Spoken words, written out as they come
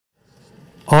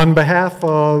On behalf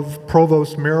of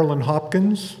Provost Marilyn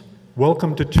Hopkins,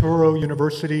 welcome to Touro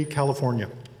University, California.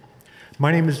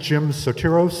 My name is Jim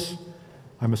Sotiros.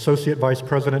 I'm Associate Vice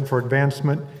President for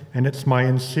Advancement, and it's my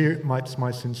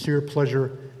sincere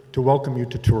pleasure to welcome you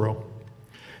to Touro.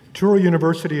 Touro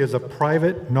University is a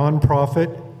private,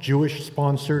 nonprofit,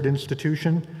 Jewish-sponsored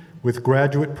institution with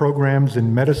graduate programs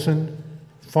in medicine,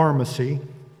 pharmacy,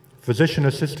 physician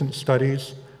assistant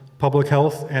studies, public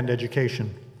health, and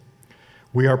education.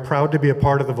 We are proud to be a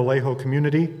part of the Vallejo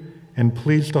community and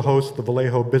pleased to host the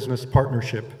Vallejo Business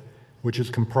Partnership, which is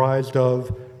comprised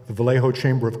of the Vallejo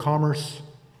Chamber of Commerce,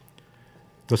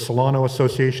 the Solano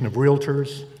Association of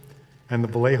Realtors, and the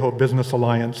Vallejo Business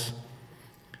Alliance,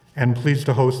 and pleased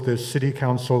to host this City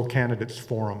Council Candidates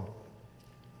Forum.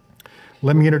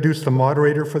 Let me introduce the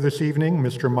moderator for this evening,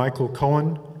 Mr. Michael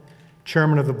Cohen,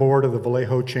 Chairman of the Board of the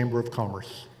Vallejo Chamber of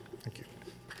Commerce. Thank you.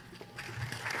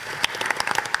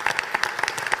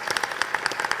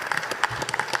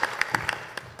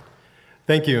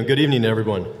 Thank you, and good evening,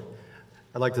 everyone.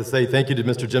 I'd like to say thank you to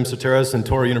Mr. Jim Soteris and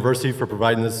Touro University for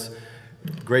providing this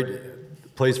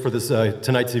great place for this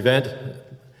tonight's event.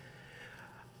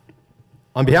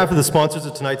 On behalf of the sponsors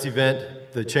of tonight's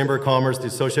event, the Chamber of Commerce, the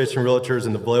Association of Realtors,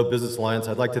 and the Vallejo Business Alliance,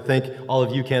 I'd like to thank all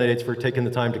of you candidates for taking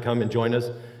the time to come and join us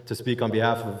to speak on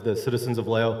behalf of the citizens of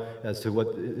Vallejo as to what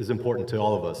is important to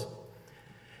all of us.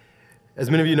 As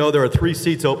many of you know, there are 3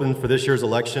 seats open for this year's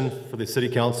election for the City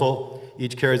Council.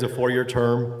 Each carries a 4-year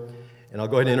term. And I'll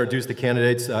go ahead and introduce the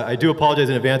candidates. I do apologize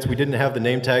in advance. We didn't have the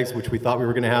name tags, which we thought we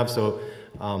were going to have, so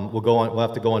we'll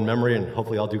have to go on memory, and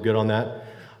hopefully I'll do good on that.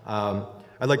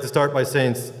 I'd like to start by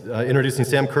introducing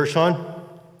Sam Kershaw.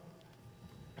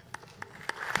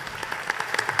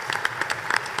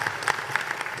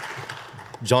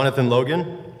 Jonathan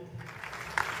Logan.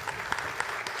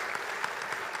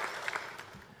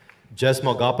 Jess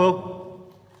Malgapo.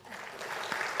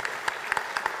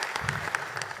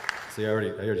 See, I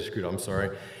already screwed up, I'm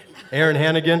sorry. Aaron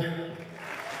Hannigan. And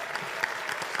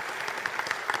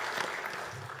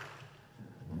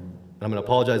I'm going to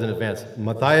apologize in advance.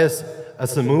 Matthias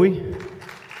Asamui.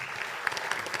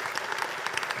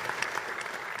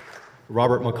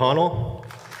 Robert McConnell.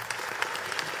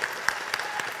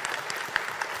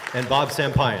 And Bob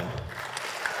Sampayan.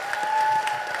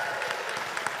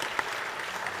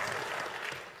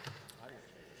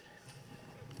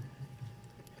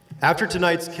 After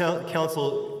tonight's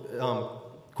council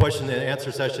question and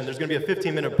answer session, there's going to be a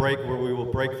 15-minute break where we will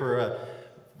break for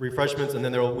refreshments, and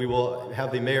then we will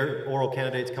have the mayoral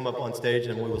candidates come up on stage,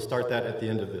 and we will start that at the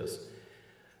end of this.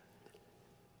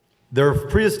 There are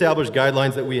pre-established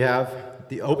guidelines that we have.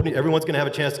 Everyone's going to have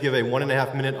a chance to give a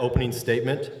 1.5-minute opening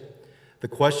statement. The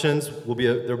questions will be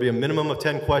there will be a minimum of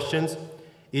 10 questions.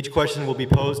 Each question will be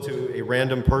posed to a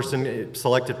random person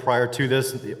selected prior to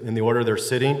this in the order they're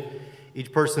sitting. Each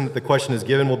person that the question is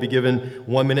given will be given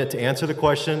 1 minute to answer the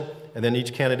question, and then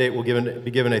each candidate will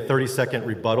be given a 30-second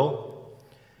rebuttal.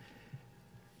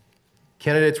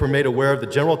 Candidates were made aware of the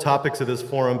general topics of this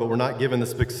forum, but were not given the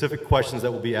specific questions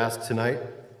that will be asked tonight.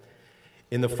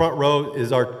 In the front row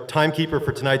is our timekeeper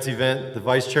for tonight's event, the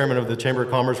Vice Chairman of the Chamber of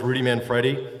Commerce, Rudy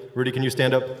Manfredi. Rudy, can you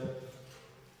stand up?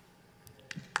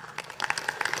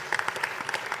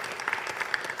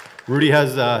 Rudy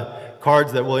has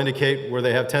cards that will indicate where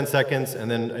they have 10 seconds,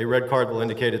 and then a red card will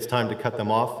indicate it's time to cut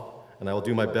them off, and I will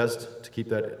do my best to keep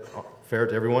that fair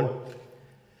to everyone.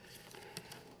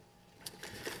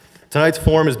 Tonight's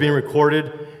forum is being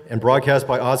recorded and broadcast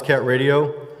by OzCat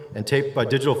Radio and taped by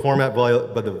digital format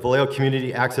by the Vallejo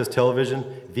Community Access Television,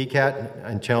 VCAT,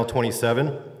 and Channel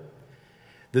 27.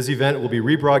 This event will be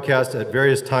rebroadcast at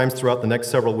various times throughout the next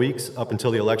several weeks up until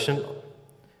the election.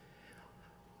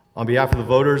 On behalf of the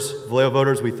voters, Vallejo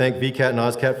voters, we thank VCAT and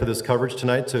OzCat for this coverage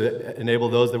tonight to enable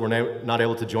those that were not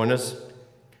able to join us.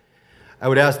 I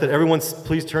would ask that everyone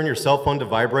please turn your cell phone to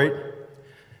vibrate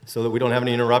so that we don't have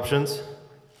any interruptions.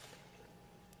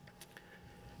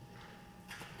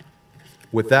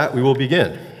 With that, we will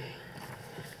begin.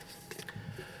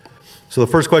 So the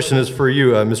first question is for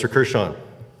you, Mr. Kershaw.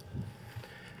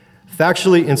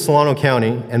 Factually, in Solano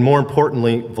County, and more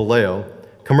importantly, Vallejo,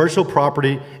 commercial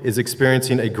property is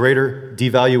experiencing a greater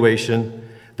devaluation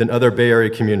than other Bay Area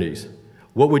communities.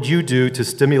 What would you do to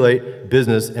stimulate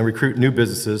business and recruit new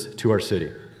businesses to our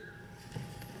city?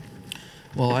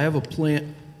 Well, I have a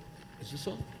plan. Is this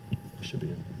on? It should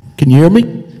be. Can you hear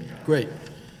me? Great.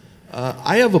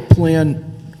 I have a plan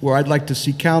where I'd like to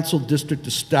see council district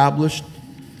established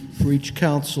for each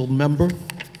council member,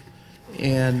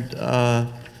 and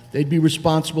they'd be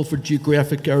responsible for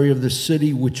geographic area of the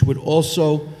city, which would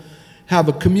also have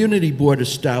a community board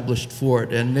established for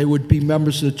it, and they would be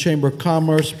members of the Chamber of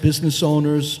Commerce, business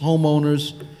owners,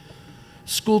 homeowners,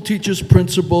 school teachers,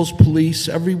 principals, police,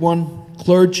 everyone,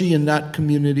 clergy in that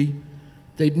community.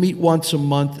 They'd meet once a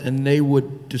month, and they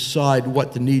would decide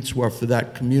what the needs were for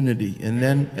that community. And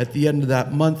then at the end of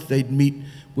that month, they'd meet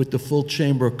with the full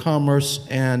Chamber of Commerce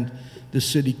and the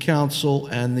City Council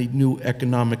and the new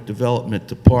Economic Development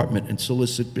Department and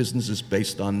solicit businesses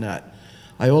based on that.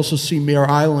 I also see Mare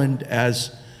Island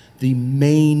as the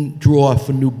main draw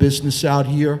for new business out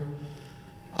here.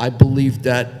 I believe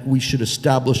that we should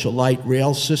establish a light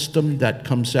rail system that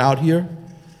comes out here.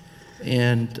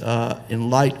 And in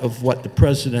light of what the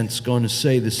President's going to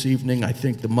say this evening, I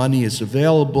think the money is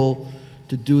available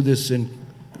to do this in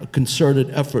a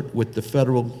concerted effort with the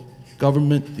federal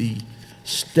government, the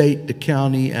state, the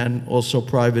county, and also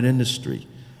private industry.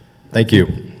 Thank you.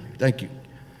 Thank you.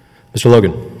 Mr.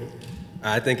 Logan.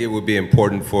 I think it would be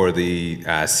important for the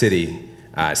city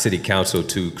council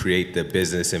to create the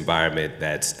business environment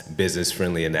that's business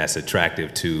friendly and that's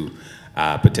attractive to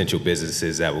potential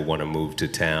businesses that would want to move to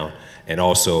town, and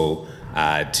also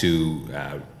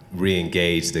to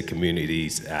re-engage the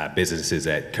community's businesses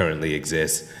that currently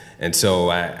exist. And so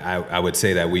I would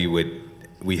say that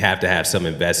we have to have some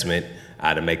investment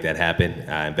to make that happen.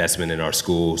 Investment in our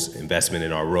schools, investment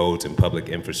in our roads and public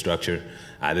infrastructure.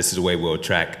 This is a way we'll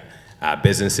attract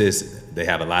businesses. They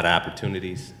have a lot of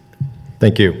opportunities.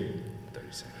 Thank you.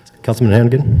 Councilman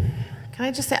Hannigan. Can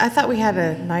I just say, I thought we had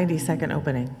a 90-second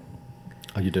opening.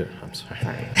 Oh, you do? I'm sorry.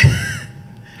 Sorry.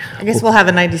 I guess we'll have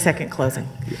a 90-second closing.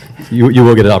 You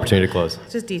will get an opportunity to close.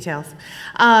 Just details.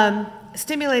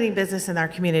 Stimulating business in our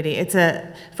community.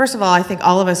 First of all, I think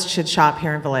all of us should shop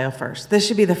here in Vallejo first. This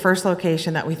should be the first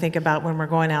location that we think about when we're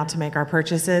going out to make our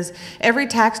purchases. Every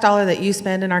tax dollar that you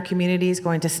spend in our community is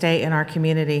going to stay in our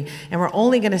community, and we're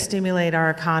only going to stimulate our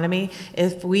economy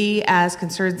if we, as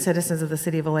concerned citizens of the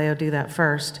city of Vallejo, do that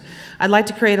first. I'd like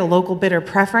to create a local bidder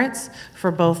preference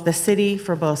for both the city,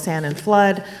 for both sand and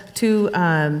flood, two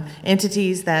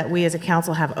entities that we as a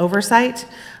council have oversight.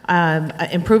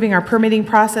 Improving our permitting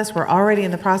process. We're already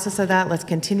in the process of that. Let's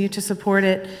continue to support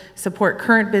it, support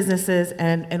current businesses,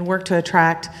 and work to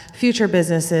attract future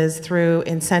businesses through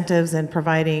incentives and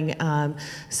providing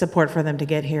support for them to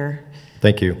get here.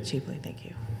 Thank you. Cheaply. Thank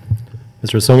you.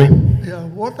 Mr. Asomi? Yeah,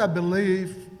 what I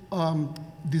believe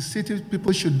the city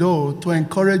people should do to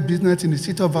encourage business in the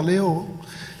city of Vallejo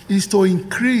is to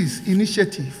increase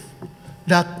initiative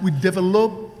that will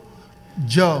develop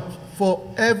jobs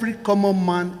for every common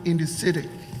man in the city.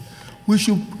 We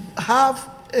should have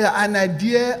an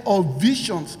idea of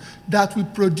visions that will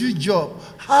produce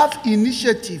jobs, have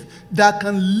initiative that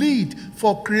can lead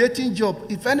for creating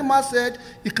jobs. If any man said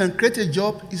he can create a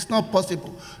job, it's not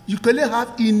possible. You can only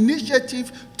have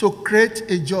initiative to create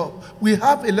a job. We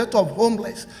have a lot of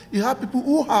homeless. You have people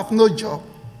who have no job.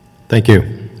 Thank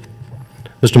you.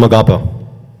 Mr. Magapo.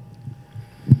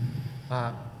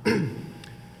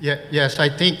 Yes, I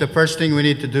think the first thing we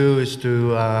need to do is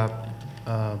to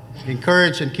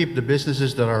encourage and keep the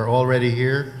businesses that are already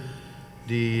here.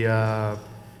 The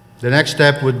next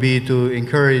step would be to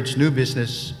encourage new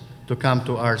business to come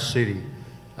to our city.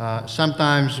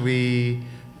 Sometimes we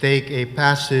take a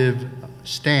passive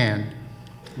stand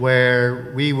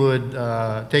where we would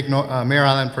take Mare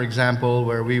Island, for example,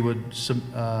 where we would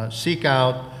seek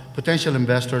out potential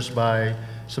investors by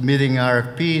submitting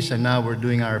RFPs, and now we're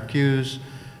doing RFQs.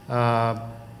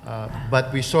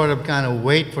 But we sort of kind of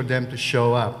wait for them to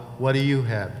show up. What do you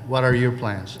have? What are your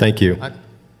plans? Thank you.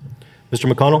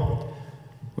 Mr. McConnell?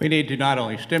 We need to not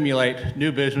only stimulate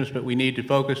new business, but we need to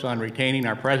focus on retaining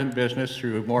our present business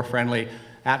through a more friendly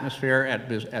atmosphere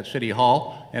at City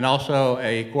Hall, and also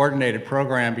a coordinated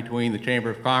program between the Chamber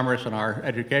of Commerce and our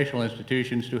educational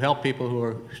institutions to help people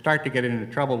who start to get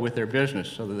into trouble with their business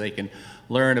so that they can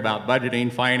learn about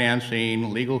budgeting,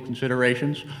 financing, legal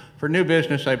considerations. For new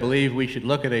business, I believe we should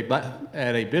look at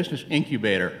a business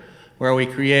incubator where we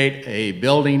create a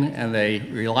building and a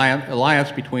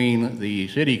alliance between the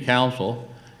City Council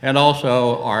and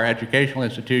also our educational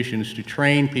institutions to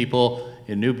train people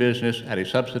in new business at a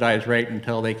subsidized rate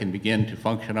until they can begin to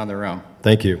function on their own.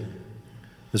 Thank you.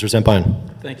 Mr.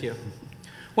 Sempine. Thank you.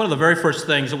 One of the very first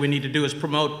things that we need to do is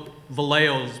promote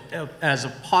Vallejo as a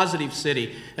positive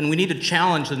city, and we need to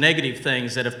challenge the negative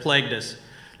things that have plagued us.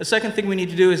 The second thing we need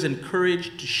to do is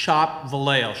encourage to shop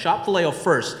Vallejo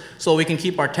first, so we can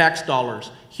keep our tax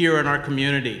dollars here in our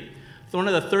community. One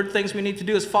of the third things we need to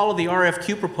do is follow the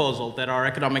RFQ proposal that our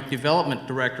Economic Development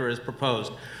Director has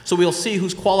proposed. So we'll see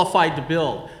who's qualified to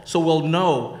build. So we'll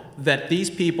know that these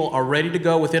people are ready to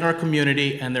go within our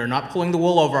community and they're not pulling the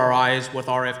wool over our eyes with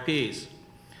RFPs.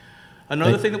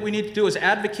 Another thing that we need to do is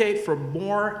advocate for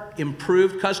more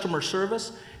improved customer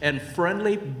service and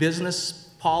friendly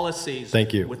business policies.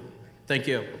 Thank you. Thank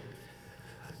you.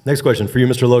 Next question for you,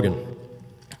 Mr. Logan.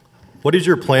 What is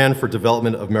your plan for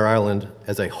development of Mare Island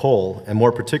as a whole, and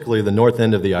more particularly the north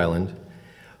end of the island?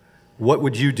 What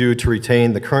would you do to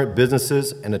retain the current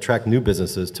businesses and attract new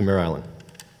businesses to Mare Island?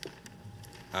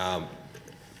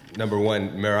 Number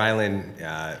one, Mare Island,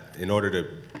 in order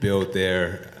to build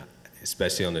there,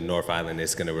 especially on the North Island,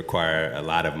 it's going to require a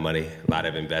lot of money, a lot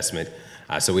of investment.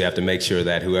 So we have to make sure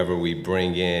that whoever we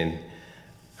bring in,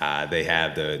 they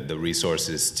have the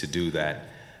resources to do that.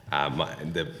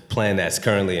 The plan that's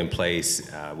currently in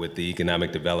place with the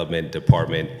Economic Development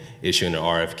Department issuing an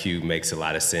RFQ makes a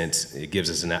lot of sense. It gives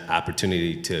us an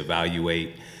opportunity to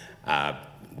evaluate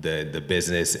the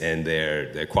business and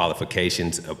their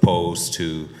qualifications opposed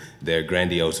to their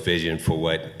grandiose vision for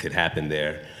what could happen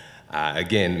there.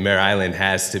 Again, Mare Island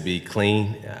has to be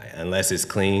clean. Unless it's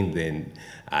clean, then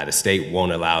the state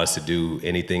won't allow us to do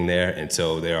anything there. And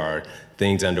so there are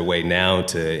things underway now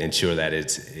to ensure that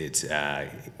it's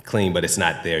clean, but it's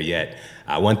not there yet.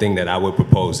 One thing that I would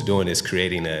propose doing is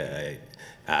creating a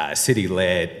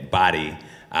city-led body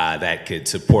that could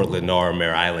support Lenore,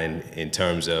 Mare Island in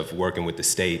terms of working with the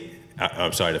state,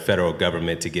 the federal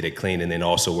government to get it clean, and then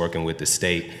also working with the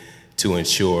state to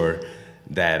ensure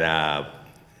that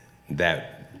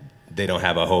that they don't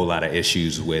have a whole lot of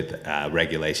issues with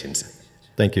regulations.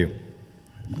 Thank you.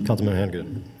 Councilman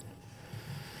Hangood.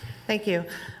 Thank you.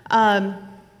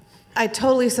 I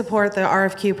totally support the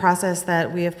RFQ process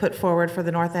that we have put forward for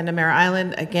the north end of Mare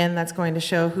Island. Again, that's going to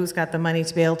show who's got the money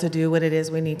to be able to do what it is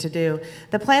we need to do.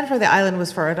 The plan for the island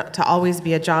was for it to always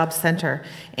be a job center.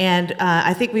 And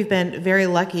I think we've been very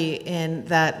lucky in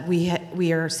that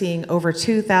we are seeing over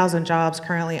 2,000 jobs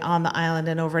currently on the island,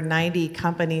 and over 90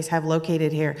 companies have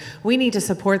located here. We need to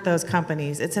support those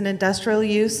companies. It's an industrial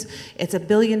use. It's $1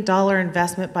 billion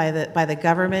investment by the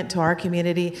government to our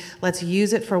community. Let's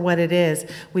use it for what it is.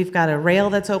 We've got a rail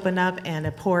that's opened up and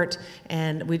a port,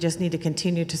 and we just need to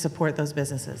continue to support those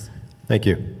businesses. Thank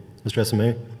you. Mr.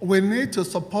 Esame? We need to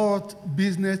support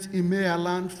business in Mare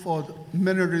Island for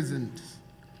many reasons.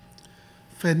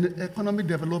 For economic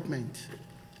development,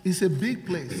 it's a big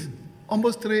place,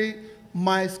 almost 3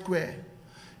 miles square.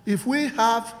 If we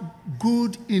have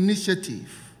good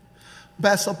initiative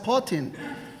by supporting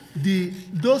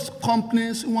those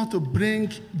companies who want to bring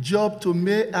job to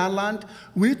Mare Island,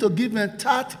 we need to give them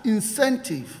tax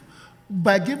incentive.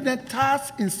 By giving them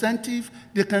tax incentive,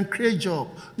 they can create job.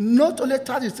 Not only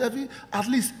tax incentive, at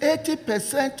least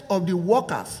 80% of the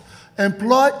workers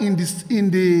employed in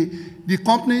the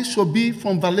company should be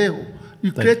from Vallejo.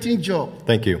 You're creating job.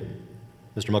 Thank you.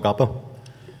 Mr. Magapa?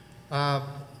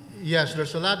 Yes,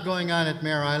 there's a lot going on at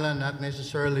Mare Island, not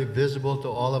necessarily visible to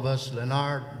all of us.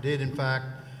 Lenore did, in fact,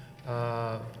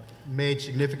 made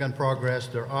significant progress.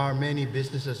 There are many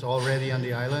businesses already on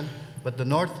the island, but the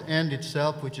north end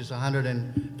itself, which is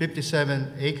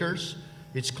 157 acres,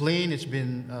 it's clean, it's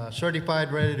been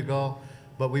certified, ready to go,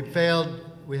 but we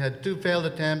had 2 failed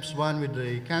attempts, one with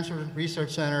the Cancer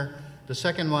Research Center, the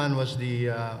second one was the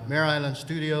Mare Island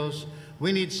Studios.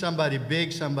 We need somebody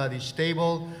big, somebody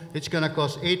stable. It's gonna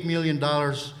cost $8 million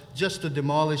just to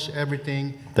demolish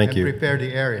everything and prepare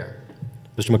the area.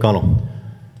 Mr. McConnell.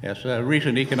 Yes, a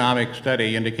recent economic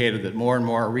study indicated that more and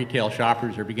more retail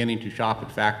shoppers are beginning to shop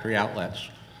at factory outlets.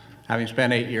 Having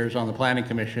spent 8 years on the Planning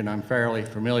Commission, I'm fairly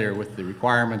familiar with the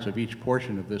requirements of each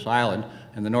portion of this island,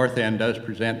 and the north end does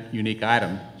present unique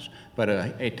items, but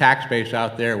a tax base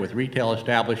out there with retail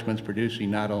establishments producing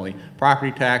not only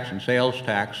property tax and sales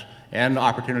tax and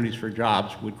opportunities for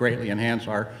jobs would greatly enhance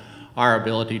our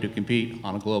ability to compete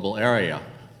on a global area.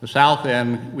 The south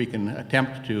end, we can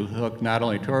attempt to hook not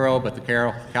only Turo, but the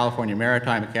California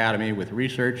Maritime Academy with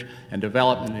research and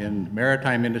development in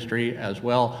maritime industry as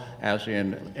well as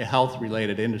in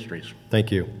health-related industries.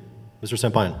 Thank you. Mr.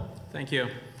 Sampine. Thank you.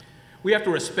 We have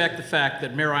to respect the fact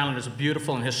that Mare Island is a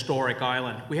beautiful and historic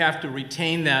island. We have to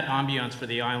retain that ambiance for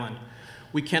the island.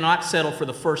 We cannot settle for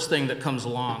the first thing that comes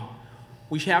along.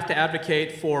 We have to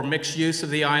advocate for mixed use of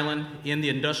the island in the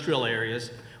industrial areas.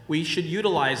 We should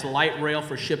utilize light rail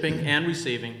for shipping and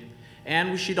receiving,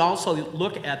 and we should also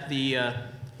look at the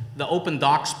open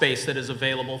dock space that is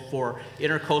available for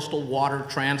intercoastal water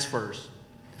transfers.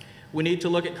 We need to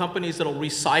look at companies that will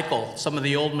recycle some of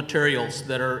the old materials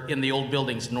that are in the old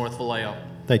buildings in North Vallejo.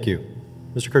 Thank you.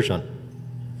 Mr. Kershaw.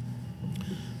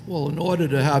 Well, in order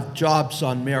to have jobs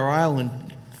on Mare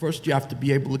Island, first you have to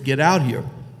be able to get out here.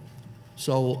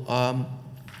 So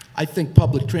I think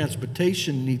public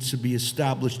transportation needs to be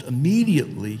established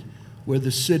immediately where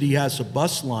the city has a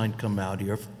bus line come out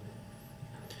here.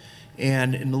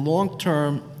 And in the long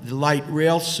term, the light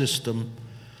rail system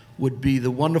would be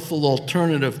the wonderful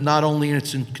alternative, not only in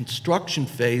its construction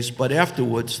phase, but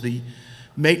afterwards. The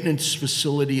maintenance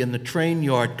facility and the train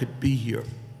yard could be here.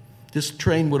 This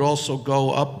train would also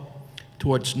go up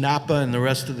towards Napa and the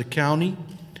rest of the county.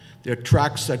 There are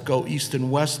tracks that go east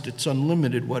and west. It's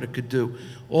unlimited what it could do.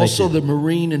 Also, the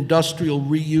marine industrial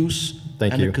reuse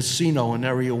and a casino in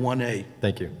Area 1A.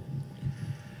 Thank you.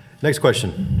 Next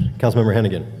question, Councilmember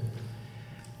Hennigan.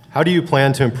 How do you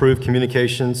plan to improve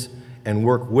communications and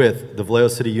work with the Vallejo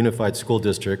City Unified School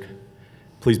District?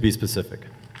 Please be specific.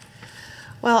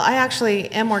 Well, I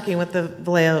actually am working with the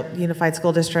Vallejo Unified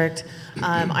School District.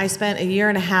 I spent a year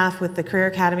and a half with the Career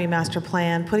Academy Master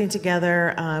Plan, putting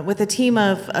together, with a team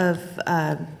of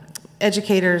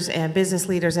educators and business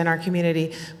leaders in our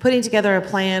community, putting together a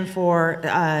plan for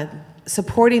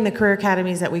supporting the career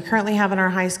academies that we currently have in our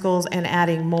high schools and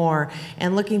adding more,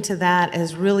 and looking to that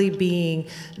as really being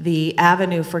the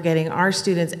avenue for getting our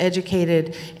students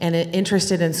educated and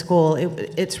interested in school.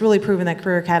 It's really proven that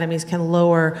career academies can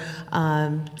lower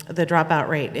the dropout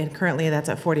rate, and currently that's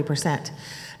at 40%.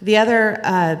 The other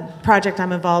project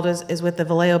I'm involved is with the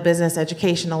Vallejo Business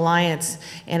Education Alliance,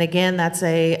 and again, that's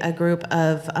a group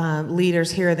of leaders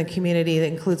here in the community that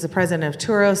includes the president of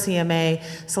Turo, CMA,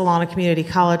 Solana Community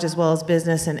College, as well as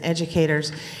business and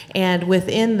educators. And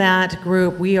within that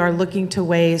group, we are looking to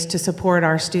ways to support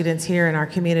our students here in our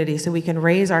community so we can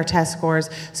raise our test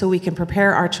scores, so we can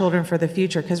prepare our children for the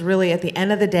future, because really at the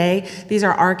end of the day, these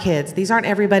are our kids. These aren't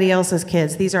everybody else's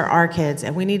kids. These are our kids,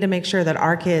 and we need to make sure that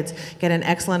our kids get an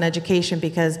excellent education,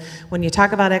 because when you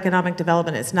talk about economic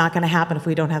development, it's not going to happen if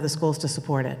we don't have the schools to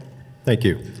support it. Thank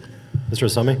you. Mr.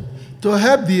 Asami? To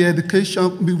help the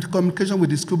education, communication with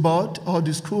the school board or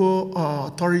the school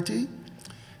authority,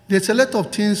 there's a lot of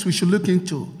things we should look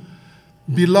into.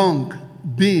 Belong,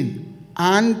 being,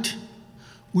 and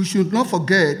we should not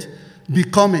forget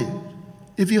becoming.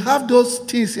 If you have those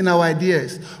things in our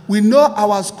ideas, we know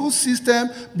our school system,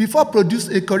 before produce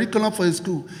a curriculum for a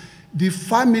school, the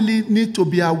family need to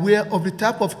be aware of the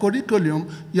type of curriculum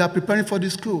you are preparing for the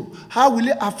school. How will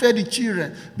it affect the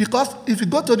children? Because if you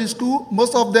go to the school,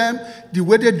 most of them, the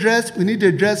way they dress, we need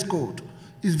a dress code.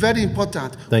 It's very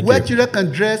important. Thank where you. children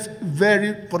can dress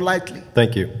very politely.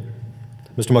 Thank you.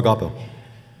 Mr. Magapo?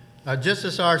 Just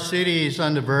as our city is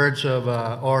on the verge of,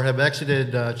 or have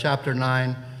exited Chapter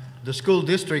 9, the school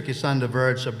district is on the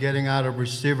verge of getting out of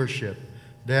receivership.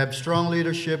 They have strong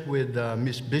leadership with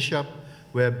Ms. Bishop.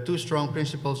 We have 2 strong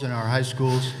principals in our high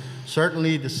schools.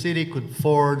 Certainly, the city could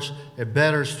forge a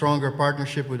better, stronger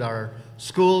partnership with our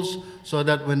schools so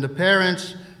that when the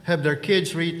parents have their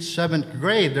kids reach 7th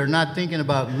grade, they're not thinking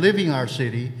about leaving our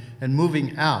city and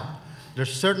moving out.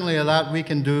 There's certainly a lot we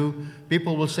can do.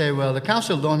 People will say, well, the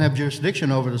council don't have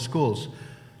jurisdiction over the schools.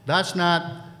 That's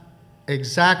not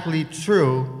exactly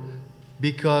true,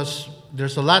 because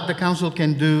there's a lot the council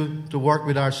can do to work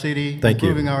with our city,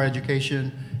 improving our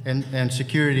education and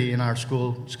security in our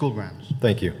school grounds.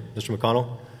 Thank you. Mr.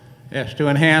 McConnell? Yes, to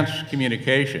enhance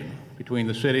communication between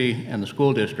the city and the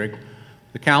school district,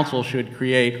 the council should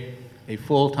create a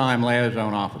full-time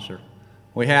liaison officer.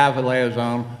 We have a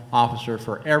liaison officer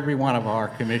for every one of our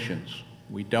commissions.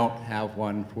 We don't have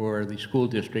one for the school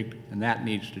district, and that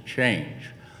needs to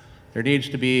change. There needs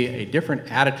to be a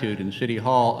different attitude in City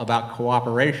Hall about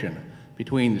cooperation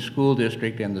between the school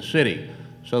district and the city,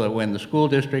 so that when the school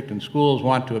district and schools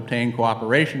want to obtain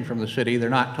cooperation from the city, they're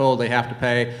not told they have to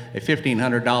pay a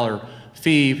 $1,500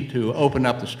 fee to open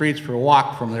up the streets for a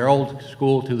walk from their old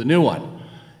school to the new one.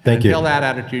 Thank you. Until that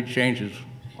attitude changes,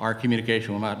 our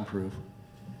communication will not improve.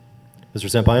 Mr.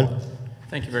 Sampayan?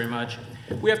 Thank you very much.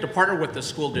 We have to partner with the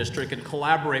school district and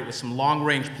collaborate with some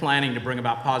long-range planning to bring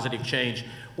about positive change.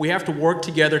 We have to work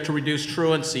together to reduce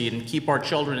truancy and keep our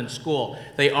children in school.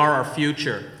 They are our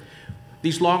future.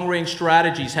 These long-range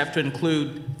strategies have to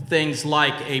include things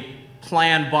like a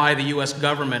plan by the U.S.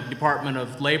 government, Department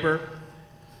of Labor,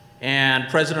 and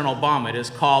President Obama. It is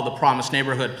called the Promised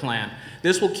Neighborhood Plan.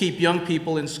 This will keep young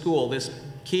people in school. This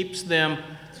keeps them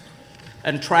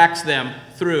and tracks them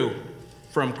through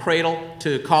from cradle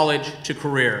to college to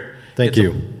career. Thank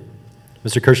you.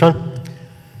 Mr. Kirschon?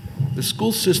 The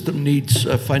school system needs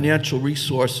financial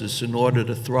resources in order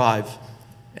to thrive,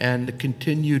 and the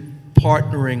continued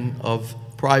partnering of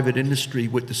private industry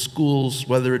with the schools,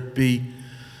 whether it be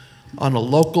on a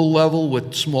local level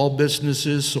with small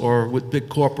businesses or with big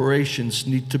corporations,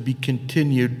 need to be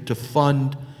continued to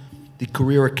fund the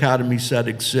career academies that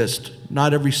exist.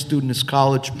 Not every student is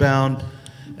college bound,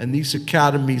 and these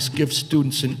academies give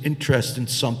students an interest in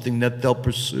something that they'll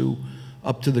pursue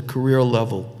up to the career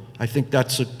level. I think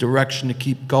that's a direction to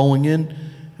keep going in,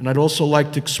 And I'd also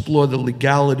like to explore the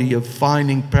legality of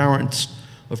fining parents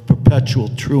of perpetual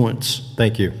truants.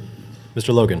 Thank you.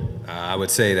 Mr. Logan. I would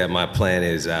say that my plan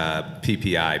is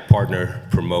PPI, partner,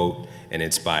 promote, and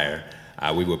inspire.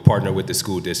 We would partner with the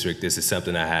school district. This is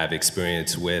something I have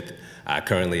experience with.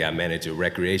 Currently, I manage a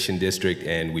recreation district,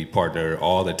 and we partner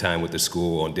all the time with the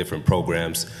school on different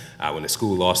programs. When the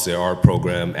school lost their art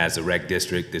program as a rec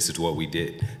district, this is what we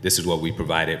did. This is what we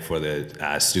provided for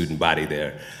the student body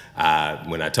there.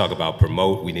 When I talk about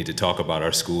promote, we need to talk about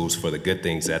our schools for the good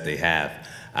things that they have.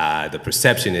 The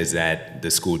perception is that the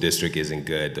school district isn't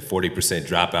good. The 40%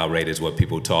 dropout rate is what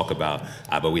people talk about,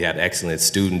 but we have excellent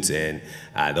students, and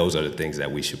those are the things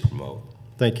that we should promote.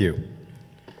 Thank you.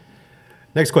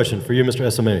 Next question for you, Mr.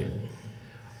 SMA.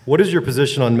 What is your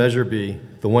position on Measure B,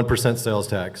 the 1% sales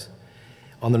tax,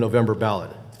 on the November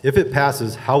ballot? If it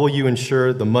passes, how will you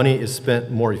ensure the money is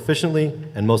spent more efficiently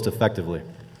and most effectively?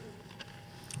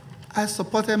 I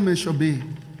supported Measure B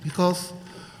because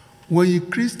when you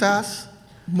increase tax,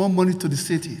 more money to the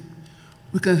city,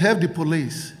 we can help the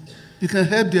police, you can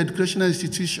help the educational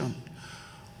institution,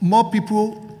 more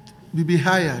people will be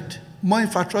hired, more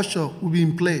infrastructure will be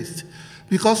in place.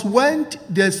 Because when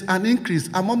there's an increase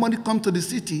and more money comes to the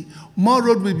city, more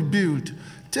road will be built.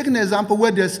 Take an example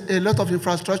where there's a lot of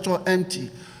infrastructure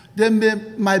empty. There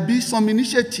might be some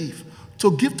initiative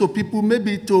to give to people,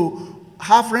 maybe to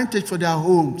have rentage for their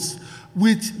homes.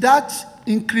 With that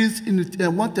increase in the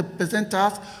 1%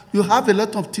 tax, you have a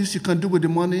lot of things you can do with the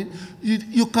money.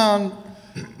 You can,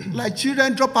 like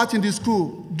children drop out in the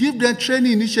school, give them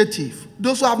training initiative.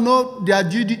 Those who have no their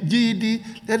GED,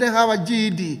 let them have a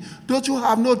GED. Those who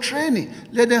have no training,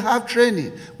 let them have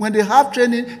training. When they have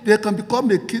training, they can become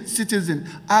a citizen,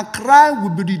 and crime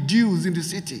will be reduced in the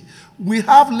city. We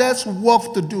have less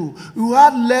work to do. We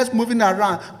have less moving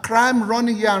around, crime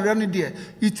running here and running there.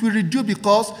 It will reduce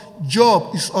because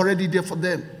job is already there for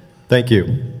them. Thank you.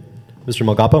 Mr.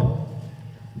 Malgapa?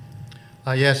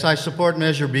 Yes, I support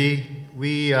Measure B.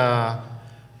 We,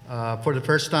 for the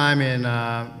first time in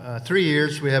 3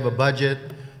 years, we have a budget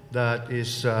that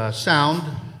is sound,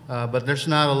 but there's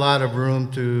not a lot of room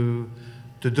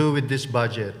to do with this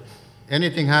budget.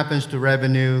 Anything happens to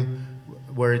revenue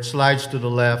where it slides to the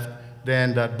left,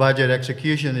 then that budget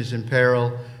execution is in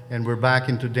peril, and we're back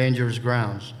into dangerous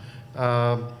grounds.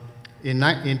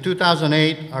 In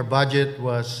 2008, our budget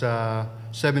was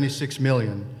 76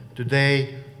 million.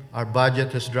 Today, our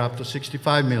budget has dropped to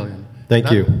 65 million.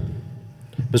 Thank you.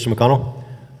 Mr. McConnell?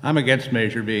 I'm against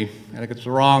Measure B. I think it's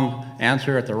the wrong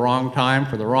answer at the wrong time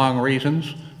for the wrong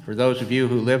reasons. For those of you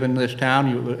who live in this town,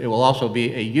 it will also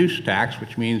be a use tax,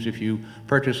 which means if you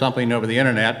purchase something over the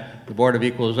internet, the Board of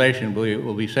Equalization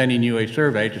will be sending you a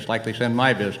survey, just like they send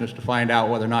my business, to find out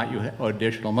whether or not you owe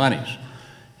additional monies.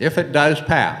 If it does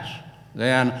pass,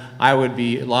 then I would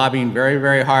be lobbying very,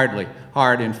 very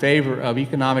hard in favor of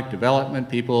economic development,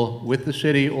 people with the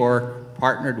city or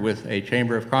partnered with a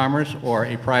Chamber of Commerce or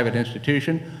a private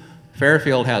institution.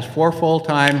 Fairfield has 4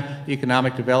 full-time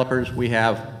economic developers. We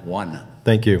have 1.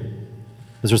 Thank you.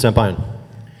 Mr. Sampayan?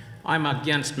 I'm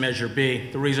against Measure B.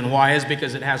 The reason why is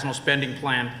because it has no spending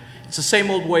plan. It's the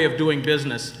same old way of doing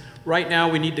business. Right now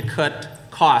we need to cut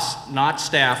costs, not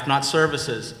staff, not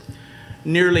services.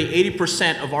 Nearly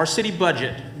 80% of our city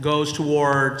budget goes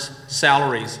towards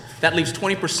salaries. That leaves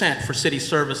 20% for city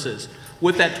services.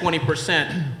 With that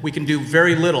 20%, we can do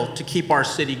very little to keep our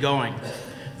city going.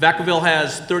 Vacaville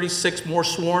has 36 more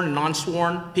sworn and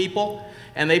non-sworn people,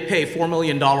 and they pay $4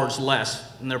 million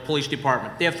less in their police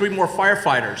department. They have 3 more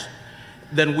firefighters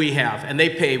than we have, and they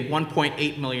pay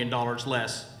 $1.8 million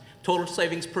less. Total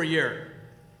savings per year,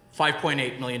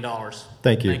 $5.8 million.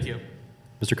 Thank you. Thank you.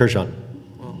 Mr. Kershaw?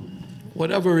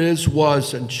 Whatever is,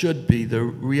 was, and should be, the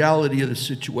reality of the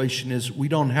situation is we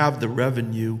don't have the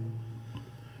revenue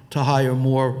to hire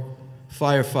more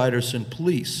firefighters and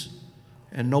police.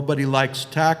 And nobody likes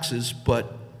taxes,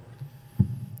 but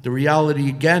the reality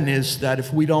again is that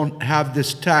if we don't have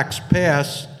this tax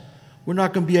pass, we're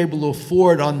not going to be able to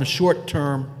afford on the short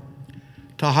term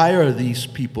to hire these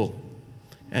people.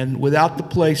 And without the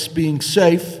place being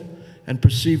safe and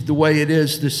perceived the way it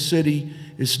is, this city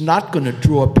is not going to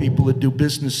draw people to do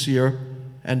business here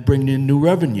and bring in new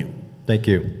revenue. Thank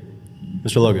you.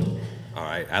 Mr. Logan? All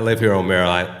right, I live here on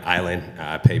Merrill Island.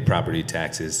 I pay property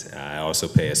taxes. I also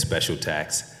pay a special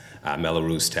tax,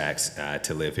 Melrose tax,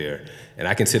 to live here. And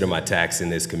I consider my tax in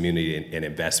this community an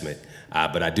investment.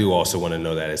 but I do also want to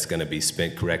know that it's going to be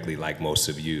spent correctly like most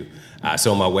of you.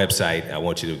 So on my website, I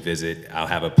want you to visit. I'll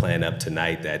have a plan up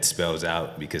tonight that spells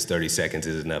out, because 30 seconds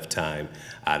is enough time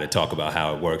to talk about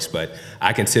how it works. But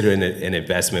I consider it an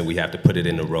investment. We have to put it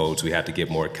in the roads. We have to get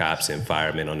more cops and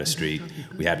firemen on the street.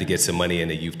 We have to get some money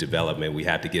into youth development. We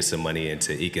have to get some money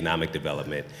into economic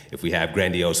development. If we have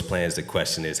grandiose plans, the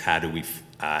question is, how do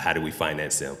we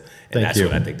finance them? And that's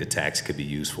what I think the tax could be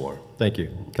used for. Thank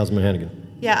you. Councilman Hannigan.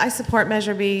 Yeah, I support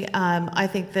Measure B. I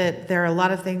think that there are a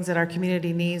lot of things that our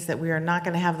community needs that we are not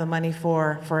going to have the money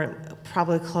for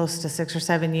probably close to 6 or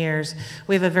 7 years.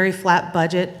 We have a very flat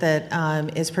budget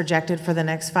that is projected for the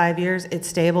next 5 years. It's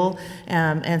stable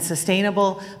and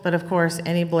sustainable, but of course,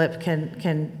 any blip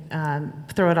can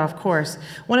throw it off course.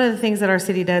 One of the things that our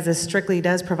city does is strictly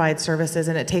does provide services,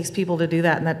 and it takes people to do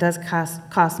that, and that does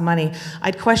cost money.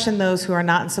 I'd question those who are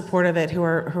not in support of it, who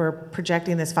are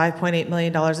projecting this $5.8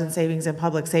 million in savings in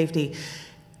public safety.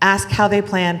 Ask how they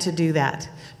plan to do that,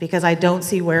 because I don't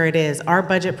see where it is. Our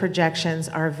budget projections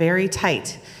are very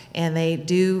tight, and they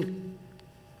do.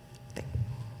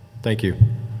 Thank you.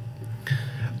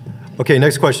 Okay,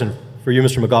 next question for you,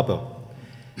 Mr. Magapo.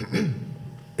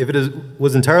 If it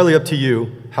was entirely up to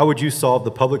you, how would you solve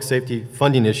the public safety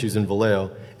funding issues in Vallejo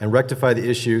and rectify the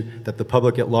issue that the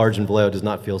public at large in Vallejo does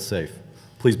not feel safe?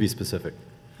 Please be specific.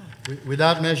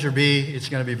 Without Measure B, it's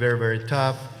going to be very, very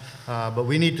tough. But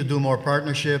we need to do more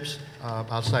partnerships.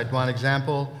 I'll cite one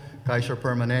example. Kaiser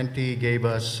Permanente gave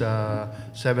us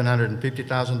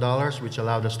 $750,000, which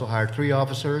allowed us to hire 3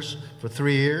 officers for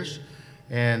 3 years.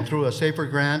 And through a SAFER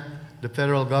grant, the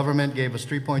federal government gave us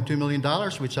 $3.2 million,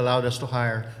 which allowed us to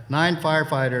hire 9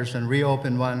 firefighters and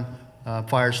reopen 1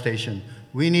 fire station.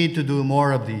 We need to do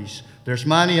more of these. There's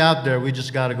money out there. We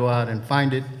just got to go out and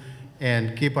find it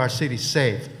and keep our city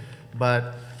safe.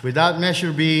 But without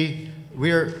Measure B,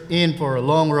 we're in for a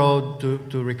long road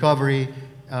to recovery.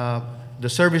 The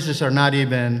services are not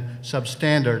even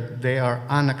substandard. They are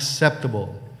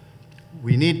unacceptable.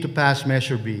 We need to pass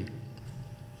Measure B.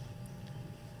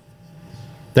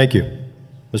 Thank you.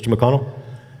 Mr. McConnell?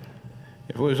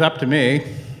 If it was up to me,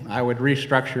 I would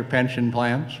restructure pension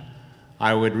plans.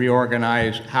 I would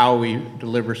reorganize how we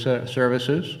deliver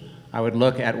services. I would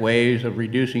look at ways of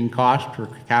reducing costs for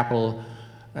capital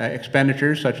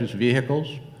expenditures, such as vehicles.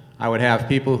 I would have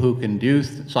people who can do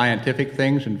scientific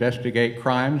things, investigate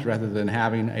crimes, rather than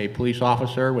having a police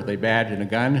officer with a badge and a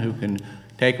gun who can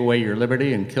take away your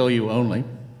liberty and kill you only.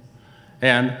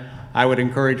 And I would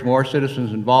encourage more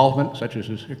citizens' involvement, such as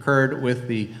has occurred with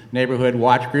the neighborhood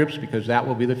watch groups, because that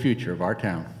will be the future of our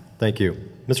town. Thank you.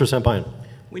 Mr. Sampaio.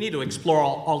 We need to explore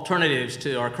alternatives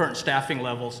to our current staffing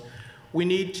levels. We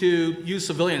need to use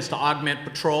civilians to augment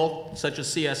patrol, such as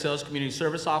CSOs, community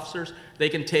service officers. They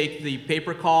can take the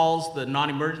paper calls, the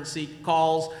non-emergency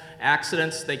calls,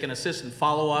 accidents. They can assist in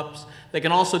follow-ups. They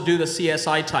can also do the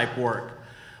CSI type work.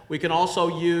 We can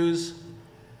also use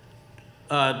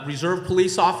reserve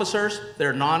police officers.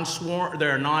 They're non-sworn,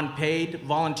 they're non-paid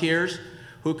volunteers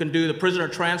who can do the prisoner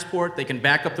transport. They can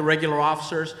back up the regular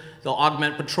officers. They'll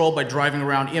augment patrol by driving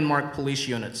around in-marked police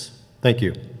units. Thank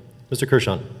you. Mr.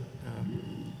 Kershaw.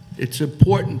 It's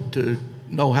important to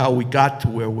know how we got to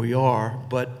where we are,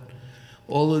 but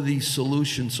all of these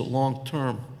solutions are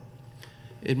long-term.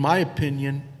 In my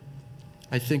opinion,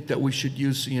 I think that we should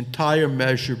use the entire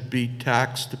Measure B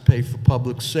tax to pay for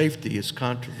public safety, as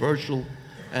controversial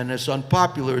and as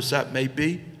unpopular as that may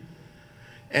be,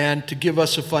 and to give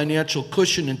us a financial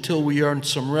cushion until we earn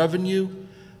some revenue.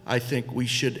 I think we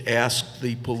should ask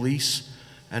the police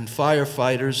and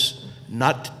firefighters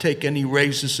not to take any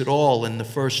raises at all in the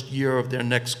first year of their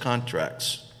next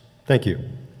contracts. Thank you.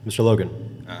 Mr.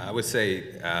 Logan. I would say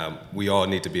we all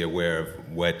need to be aware of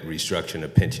what restructuring a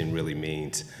pension really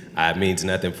means. It means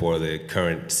nothing for the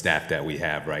current staff that we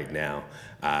have right now.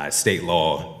 State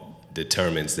law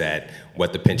determines that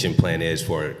what the pension plan is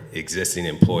for existing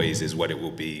employees is what it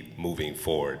will be moving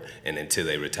forward and until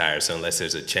they retire. So unless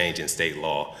there's a change in state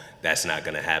law, that's not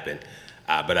going to happen.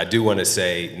 But I do want to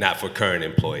say, not for current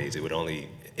employees, it would only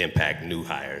impact new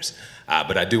hires.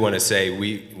 But I do want to say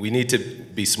we need to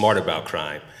be smart about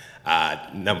crime.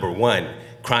 Number one,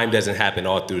 crime doesn't happen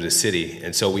all through the city,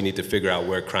 and so we need to figure out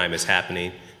where crime is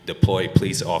happening, deploy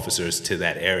police officers to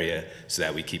that area so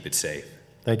that we keep it safe.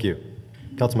 Thank you.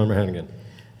 Councilmember Hannigan.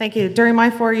 Thank you. During my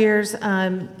 4 years,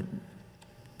 I've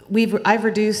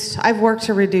worked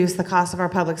to reduce the cost of our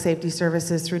public safety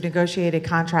services through negotiated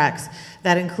contracts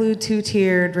that include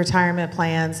 2-tiered retirement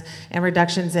plans and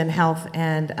reductions in health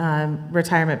and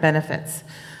retirement benefits.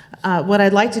 What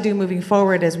I'd like to do moving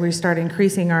forward as we start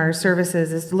increasing our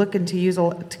services is to look into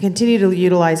to continue to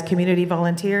utilize community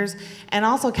volunteers and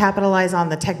also capitalize on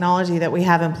the technology that we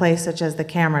have in place, such as the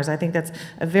cameras. I think that's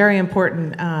a very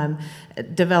important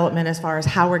development as far as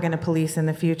how we're going to police in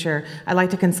the future. I'd like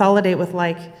to consolidate with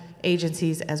like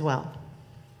agencies as well.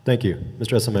 Thank you.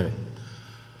 Mr. Esamene.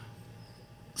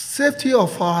 Safety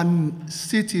of our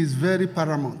city is very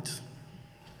paramount.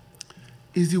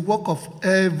 It's the work of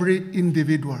every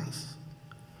individual.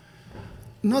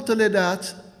 Not only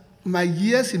that, my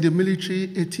years in the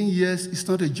military, 18 years, is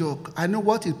not a joke. I know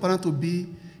what it's planned to be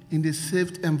in the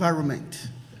safe environment.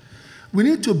 We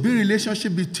need to build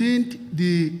relationship between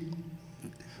the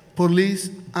police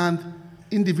and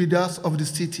individuals of the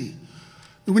city.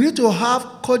 We need to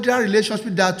have cordial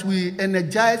relationship that we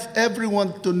energize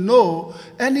everyone to know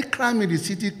any crime in the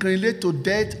city can relate to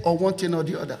death or one thing or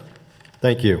the other.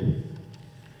 Thank you.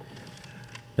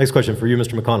 Next question for you,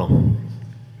 Mr. McConnell.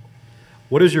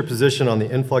 What is your position on the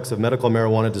influx of medical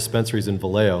marijuana dispensaries in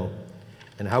Vallejo,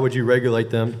 and how would you regulate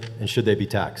them, and should they be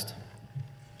taxed?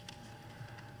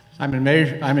 I'm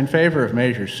in favor of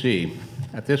Measure C.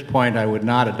 At this point, I would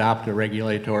not adopt a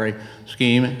regulatory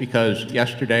scheme because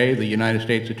yesterday the United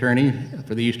States Attorney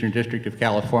for the Eastern District of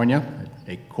California,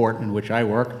 a court in which I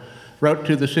work, wrote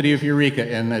to the city of Eureka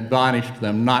and admonished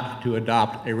them not to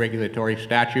adopt a regulatory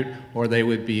statute or they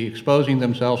would be exposing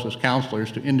themselves as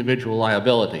counselors to individual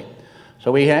liability.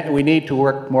 So we need to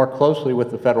work more closely with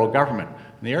the federal government.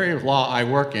 In the area of law I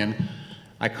work in,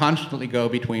 I constantly go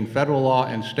between federal law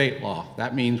and state law.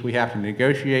 That means we have to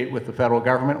negotiate with the federal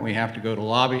government. We have to go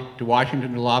to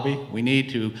Washington to lobby. We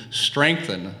need to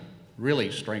strengthen,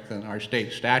 really strengthen our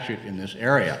state statute in this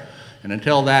area. And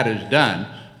until that is done,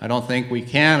 I don't think we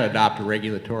can adopt a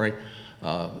regulatory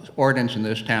ordinance in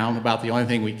this town. About the only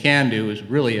thing we can do is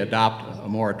really adopt a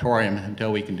moratorium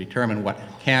until we can determine what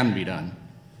can be done.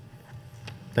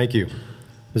 Thank you.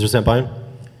 Mr. Sampaio?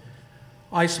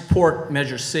 I support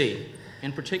Measure C.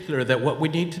 In particular, that what we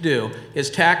need to do is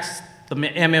tax the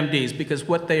MMDs because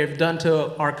what they have done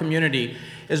to our community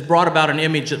has brought about an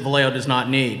image that Vallejo does not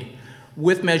need.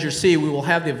 With Measure C, we will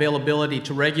have the availability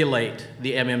to regulate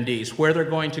the MMDs, where they're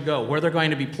going to go, where they're going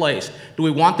to be placed. Do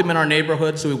we want them in our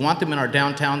neighborhoods? Do we want them in our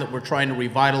downtown that we're trying to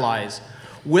revitalize?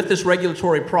 With this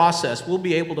regulatory process, we'll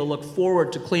be able to look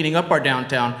forward to cleaning up our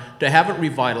downtown, to have it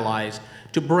revitalized,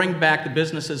 to bring back the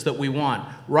businesses that we want.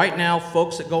 Right now,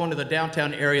 folks that go into the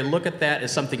downtown area look at that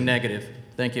as something negative.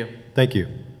 Thank you. Thank you.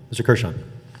 Mr. Kershaw.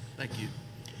 Thank you.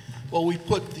 Well, we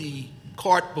put the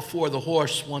cart before the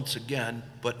horse once again,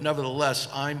 but nevertheless,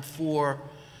 I'm for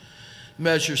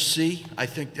Measure C. I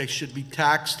think they should be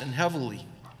taxed and heavily.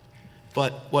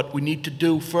 But what we need to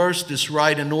do first is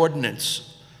write an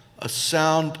ordinance, a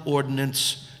sound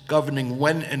ordinance governing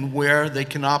when and where they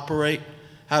can operate,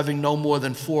 having no more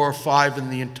than 4 or 5 in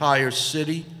the entire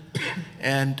city.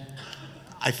 And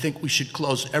I think we should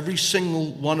close every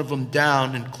single one of them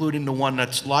down, including the one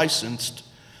that's licensed,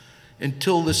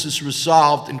 until this is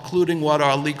resolved, including what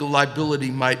our legal liability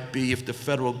might be if the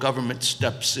federal government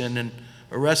steps in and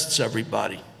arrests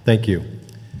everybody. Thank you.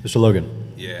 Mr.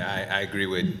 Logan. Yeah, I agree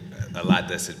with a lot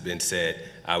that's been said.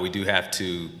 We do have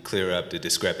to clear up the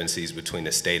discrepancies between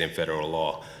the state and federal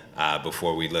law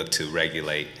before we look to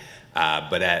regulate.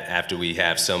 But after we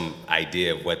have some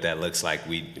idea of what that looks like,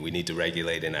 we need to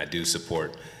regulate, and I do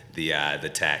support the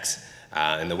tax.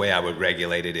 And the way I would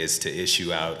regulate it is to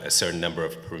issue out a certain number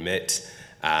of permits,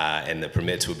 and the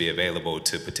permits will be available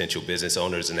to potential business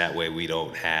owners, and that way we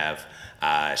don't have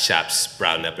shops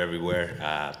sprouting up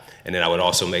everywhere. And then I would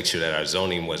also make sure that our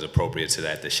zoning was appropriate so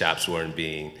that the shops weren't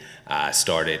being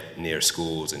started near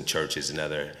schools and churches and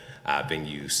other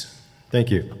venues. Thank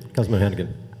you. Councilman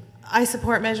Hannigan. I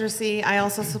support Measure C. I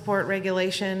also support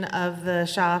regulation of the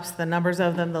shops, the numbers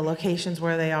of them, the locations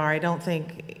where they are. I don't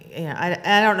think,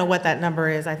 I don't know what that number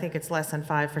is. I think it's less than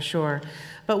 5 for sure.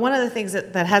 But one of the things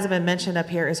that hasn't been mentioned up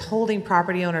here is holding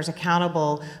property owners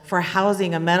accountable for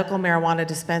housing a medical marijuana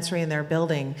dispensary in their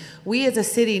building. We as a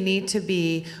city need to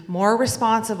be more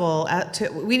responsible.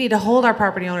 We need to hold our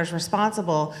property owners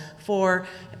responsible for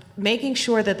making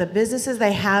sure that the businesses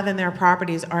they have in their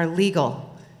properties are legal.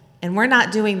 And we're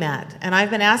not doing that. And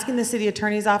I've been asking the city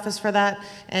attorney's office for that,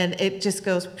 and it just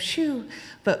goes, phew.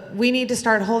 But we need to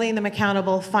start holding them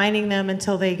accountable, fining them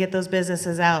until they get those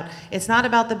businesses out. It's not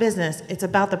about the business, it's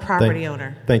about the property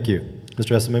owner. Thank you.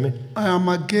 Mr. Esamimi? I am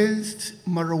against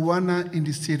marijuana in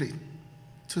the city,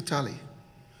 totally.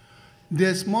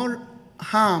 There's more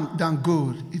harm than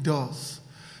good it does.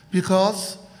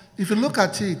 Because if you look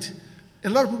at it, a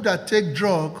lot of people that take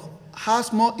drugs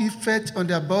has more effect on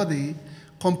their body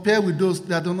compared with those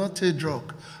that do not take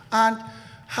drug. And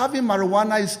Having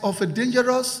marijuana is of a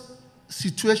dangerous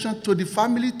situation to the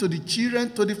family, to the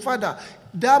children, to the father.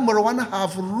 That marijuana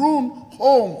have ruined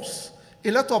homes,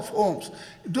 a lot of homes.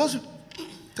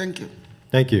 Thank you.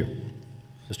 Thank you.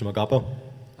 Mr. Magapo?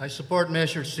 I support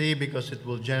Measure C because it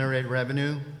will generate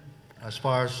revenue. As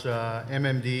far as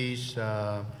MMDs,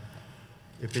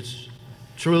 if it's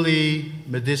truly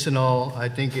medicinal, I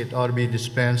think it ought to be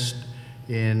dispensed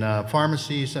in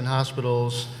pharmacies and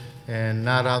hospitals and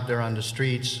not out there on the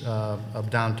streets of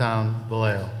downtown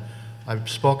Vallejo. I've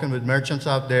spoken with merchants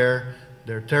out there.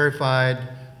 They're terrified.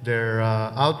 They're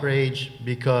outraged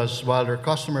because while their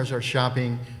customers are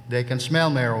shopping, they can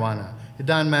smell marijuana. It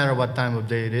doesn't matter what time of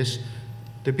day it is.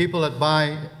 The people that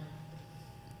buy.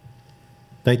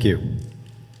 Thank you.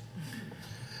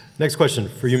 Next question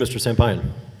for you, Mr.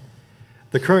 Sampayan.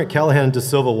 The current Callahan De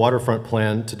Silva waterfront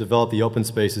plan to develop the open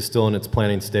space is still in its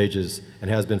planning stages and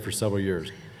has been for several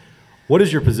years. What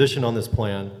is your position on this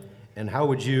plan, and how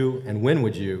would you and when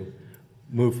would you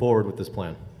move forward with this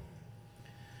plan?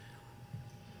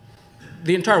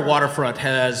 The entire waterfront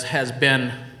has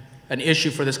been an issue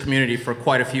for this community for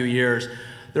quite a few years.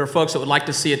 There are folks that would like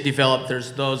to see it developed.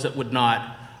 There's those that would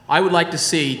not. I would like to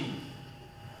see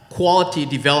quality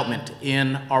development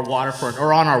in our waterfront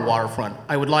or on our waterfront.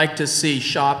 I would like to see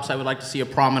shops. I would like to see a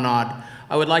promenade.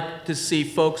 I would like to see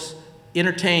folks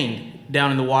entertained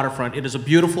down in the waterfront. It is a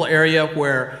beautiful area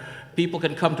where people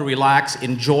can come to relax,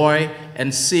 enjoy,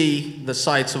 and see the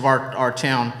sights of our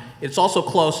town. It's also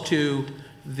close to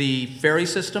the ferry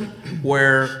system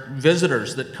where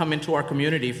visitors that come into our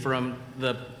community from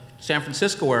the San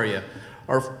Francisco area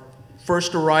are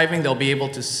first arriving. They'll be able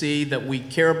to see that we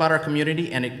care about our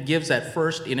community, and it gives that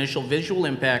first initial visual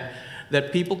impact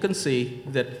that people can see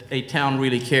that a town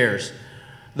really cares.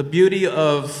 The beauty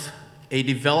of a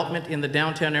development in the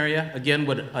downtown area, again,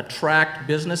 would attract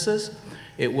businesses.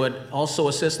 It would also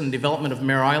assist in the development of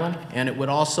Mare Island, and it would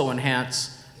also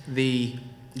enhance the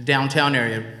downtown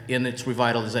area in its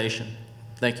revitalization.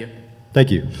 Thank you.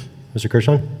 Thank you. Mr.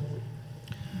 Kirschon?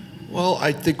 Well,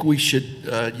 I think we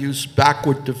should use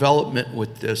backward development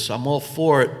with this. I'm all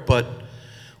for it, but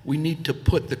we need to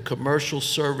put the commercial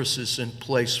services in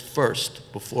place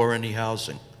first before any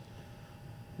housing.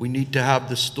 We need to have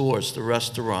the stores, the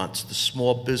restaurants, the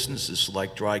small businesses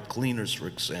like dry cleaners, for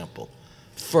example,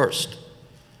 first.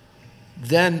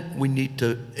 Then we need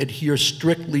to adhere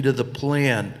strictly to the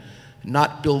plan,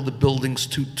 not build the buildings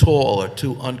too tall or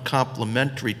too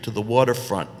uncomplimentary to the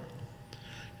waterfront,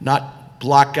 not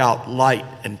block out light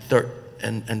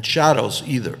and shadows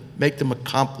either. Make them a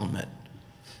complement.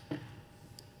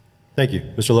 Thank you.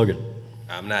 Mr. Logan.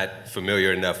 I'm not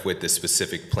familiar enough with the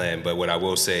specific plan, but what I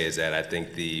will say is that I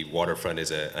think the waterfront is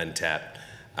an untapped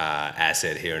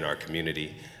asset here in our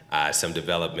community. Some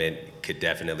development could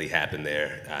definitely happen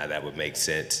there that would make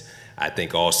sense. I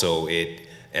think also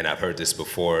and I've heard this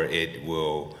before, it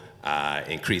will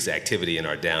increase activity in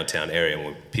our downtown area.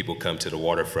 When people come to the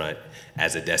waterfront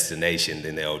as a destination,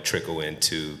 then they'll trickle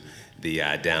into the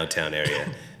downtown area.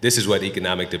 This is what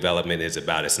economic development is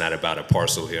about. It's not about a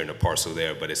parcel here and a parcel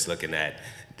there, but it's looking at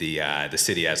the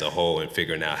city as a whole and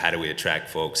figuring out how do we attract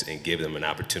folks and give them an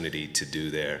opportunity to do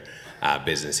their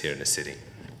business here in the city.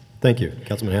 Thank you.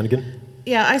 Councilman Hannigan?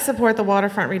 Yeah, I support the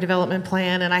waterfront redevelopment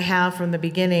plan, and I have from the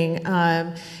beginning.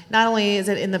 Not only is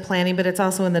it in the planning, but it's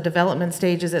also in the development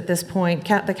stages at this point.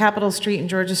 The Capitol Street and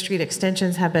Georgia Street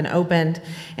extensions have been opened,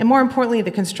 and more importantly, the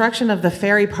construction of the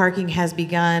ferry parking has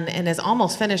begun and is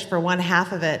almost finished for one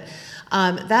half of it.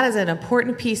 That is an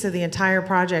important piece of the entire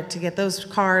project, to get those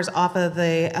cars off of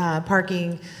the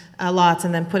parking lots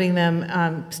and then putting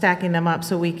them, stacking them up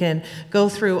so we can go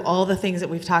through all the things that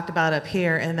we've talked about up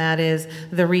here, and that is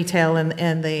the retail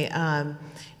and the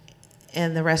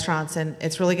restaurants. And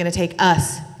it's really going to take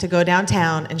us to go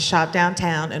downtown and shop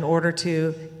downtown in order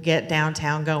to get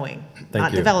downtown going.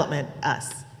 Not development,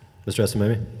 us. Mr.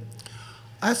 Esamemi?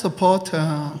 I support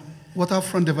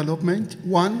waterfront development.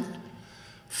 One,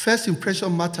 first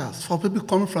impression matters for people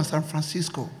coming from San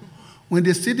Francisco. When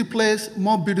they see the place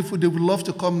more beautiful, they would love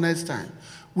to come next time.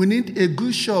 We need a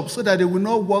good shop so that they will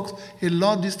not walk a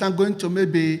long distance going to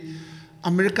maybe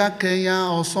America, Kenya,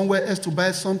 or somewhere else to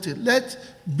buy something. Let's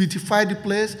beautify the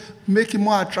place, make it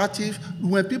more attractive.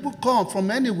 When people come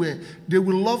from anywhere, they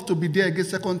will love to be there again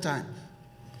second time.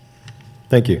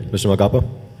 Thank you. Mr. Magapo?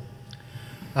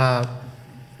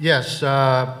 Yes,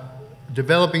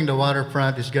 developing the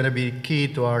waterfront is going to be key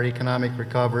to our economic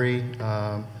recovery.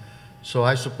 So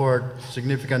I support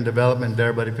significant development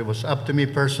there, but if it was up to me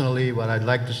personally, what I'd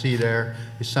like to see there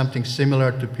is something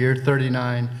similar to Pier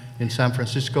 39 in San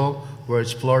Francisco, where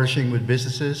it's flourishing with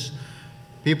businesses.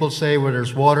 People say where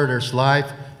there's water, there's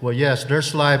life. Well, yes,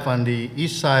 there's life on the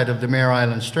east side of the Mare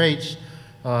Island Straits,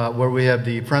 where we have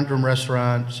the front room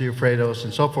restaurant, Ciofredo's,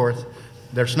 and so forth.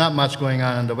 There's not much going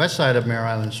on the west side of Mare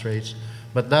Island Straits,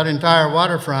 but that entire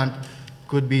waterfront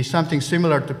could be something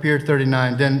similar to Pier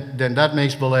 39, then that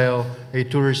makes Vallejo a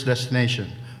tourist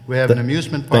destination. We have an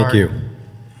amusement park. Thank you.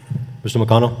 Mr.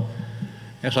 McConnell?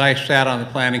 Yes, I sat on the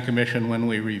Planning Commission when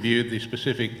we reviewed the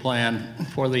specific plan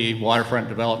for the waterfront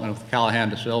development of Callahan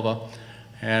de Silva,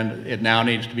 and it now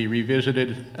needs to be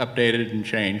revisited, updated, and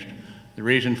changed. The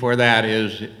reason for that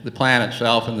is the plan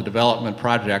itself and the development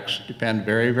projects depend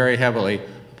very, very heavily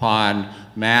upon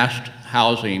massed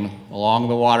housing along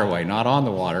the waterway, not on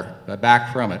the water, but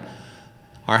back from it.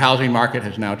 Our housing market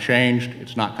has now changed.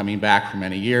 It's not coming back for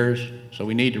many years, so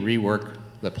we need to rework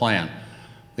the plan.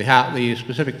 The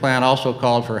specific plan also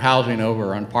called for housing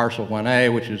over on parcel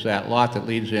 1A, which is that lot that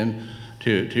leads in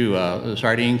to the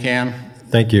sardine can.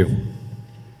 Thank you.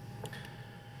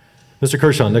 Mr.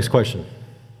 Kershaw, next question.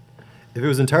 If it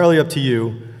was entirely up to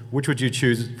you, which would you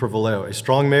choose for Vallejo, a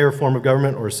strong mayor form of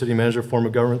government or a city manager form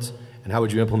of governance, and how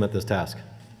would you implement this task?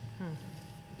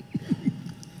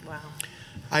 Wow.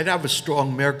 I'd have a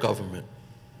strong mayor government,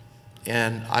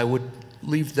 and I would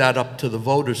leave that up to the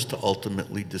voters to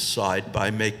ultimately decide by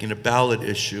making a ballot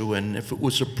issue, and if it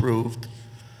was approved,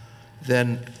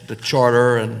 then the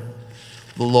charter and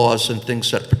the laws and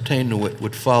things that pertain to it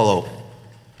would follow.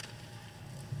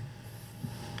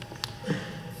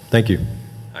 Thank you.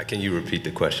 Can you repeat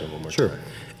the question one more Sure. time?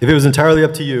 If it was entirely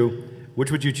up to you, which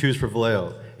would you choose for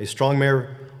Vallejo, a strong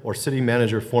mayor or city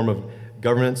manager form of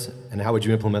governance, and how would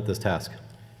you implement this task?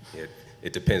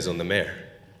 It depends on the mayor.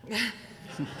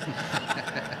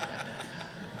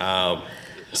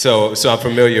 So I'm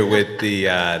familiar with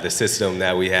the system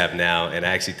that we have now, and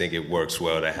I actually think it works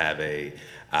well to have a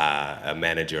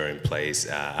manager in place.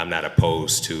 I'm not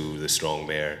opposed to the strong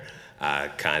mayor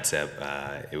concept.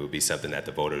 It would be something that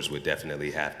the voters would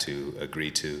definitely have to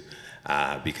agree to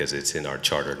because it's in our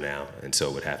charter now, and so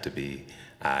it would have to be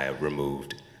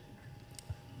removed.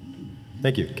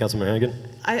 Thank you. Councilman Hannigan?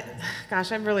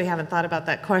 Gosh, I really haven't thought about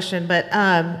that question, but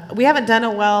we haven't done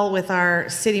it well with our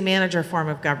city manager form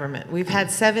of government. We've had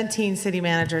 17 city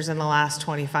managers in the last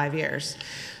 25 years.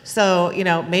 So, you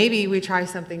know, maybe we try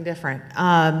something different.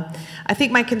 I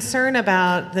think my concern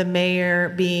about the mayor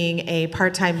being a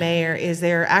part-time mayor is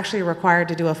they're actually required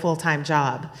to do a full-time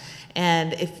job.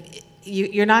 And if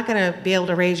you're not going to be able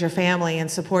to raise your family and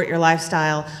support your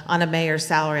lifestyle on a mayor's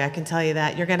salary, I can tell you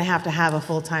that. You're going to have a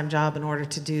full-time job in order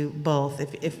to do both.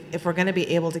 If we're going to be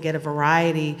able to get a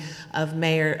variety of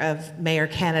mayor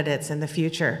candidates in the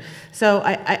future. So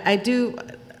I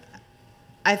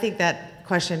think that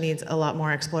question needs a lot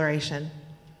more exploration.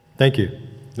 Thank you.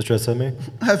 Mr. Eseme?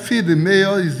 I feel the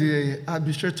mayor is the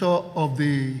administrator of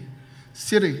the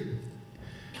city.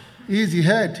 He is the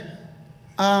head.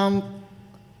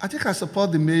 I think I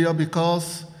support the mayor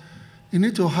because you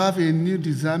need to have a new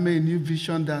design, a new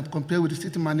vision that compare with the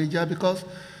city manager, because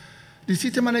the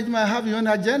city manager might have your own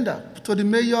agenda. So the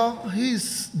mayor, he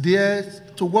is there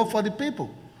to work for the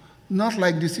people, not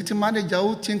like the city manager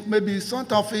who think maybe it's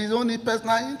something of his own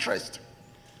personal interest.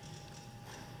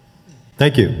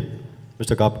 Thank you.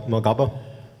 Mr. Mogaba?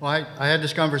 Well, I had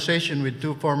this conversation with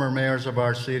two former mayors of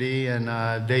our city, and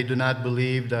they do not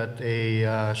believe that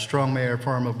a strong mayor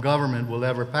form of government will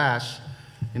ever pass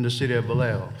in the city of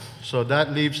Vallejo. So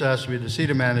that leaves us with the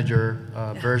city manager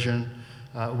version,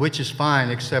 which is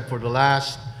fine, except for the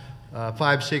last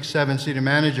 5, 6, 7 city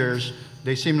managers.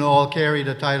 They seem to all carry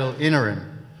the title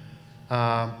interim.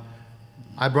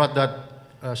 I brought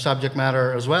that subject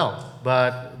matter as well,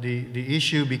 but the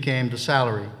issue became the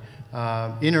salary.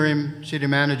 Interim city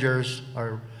managers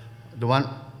are the one.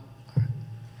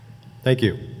 Thank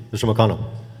you. Mr. McConnell?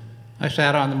 I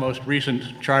sat on the most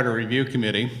recent Charter Review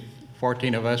Committee.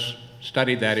 14 of us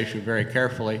studied that issue very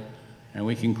carefully, and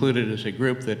we concluded as a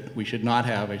group that we should not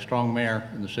have a strong mayor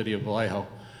in the city of Vallejo.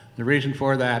 The reason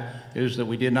for that is that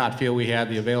we did not feel we had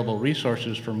the available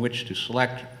resources from which to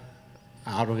select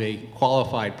out of a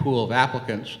qualified pool of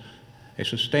applicants a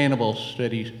sustainable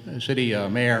city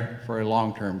mayor for a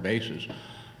long-term basis.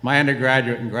 My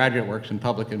undergraduate and graduate works in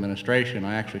public administration.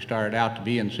 I actually started out to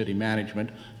be in city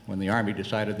management when the Army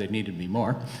decided they needed me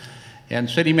more. And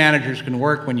city managers can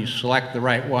work when you select the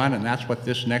right one, and that's what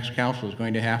this next council is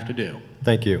going to have to do.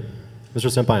 Thank you. Mr.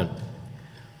 Sampayan?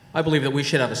 I believe that we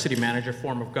should have a city manager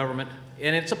form of government,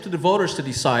 and it's up to the voters to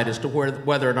decide as to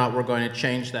whether or not we're going to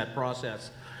change that process.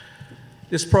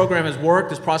 This program has worked,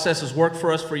 this process has worked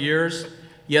for us for years.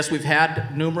 Yes, we've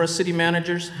had numerous city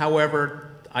managers. However,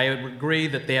 I agree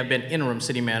that they have been interim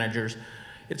city managers.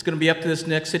 It's going to be up to this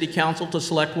next city council to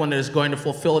select one that is going to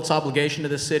fulfill its obligation to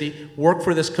the city, work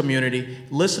for this community,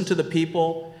 listen to the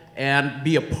people, and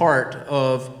be a part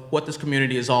of what this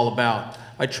community is all about.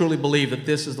 I truly believe that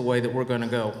this is the way that we're going to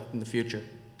go in the future.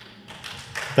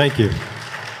 Thank you.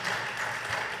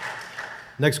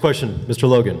 Next question, Mr.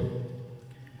 Logan.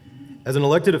 As an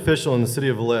elected official in the city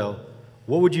of Vallejo,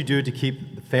 what would you do to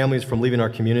keep the families from leaving our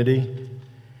community?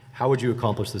 How would you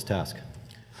accomplish this task?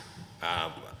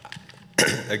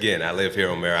 Again, I live here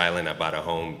on Mare Island. I bought a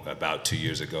home about 2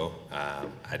 years ago.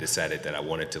 I decided that I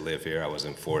wanted to live here. I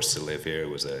wasn't forced to live here. It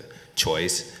was a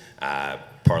choice,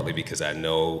 partly because I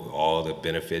know all the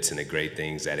benefits and the great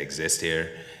things that exist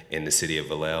here in the city of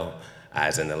Vallejo.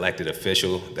 As an elected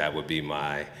official, that would be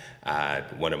my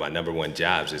one of my #1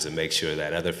 jobs, is to make sure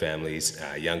that other families,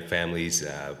 young families,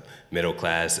 middle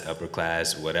class, upper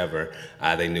class, whatever,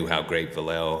 they knew how great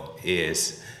Vallejo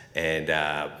is, and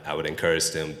I would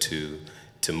encourage them to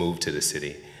move to the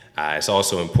city. It's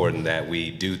also important that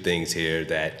we do things here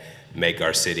that make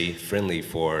our city friendly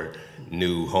for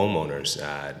new homeowners.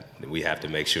 We have to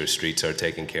make sure streets are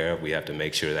taken care of. We have to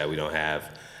make sure that we don't have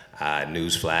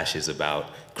news flashes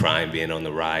about crime being on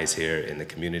the rise here in the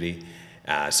community.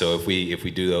 So if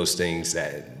we do those things,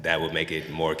 that will make it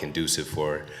more conducive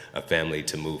for a family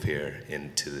to move here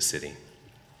into the city.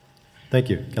 Thank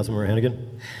you. Councilmember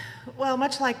Hannigan? Well,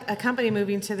 much like a company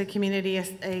moving to the community,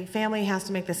 a family has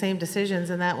to make the same decisions,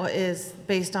 and that is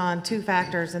based on 2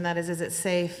 factors, and that is it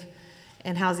safe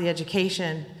and how's the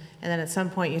education? And then at some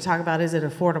point you talk about, is it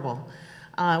affordable?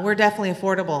 We're definitely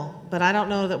affordable, but I don't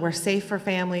know that we're safe for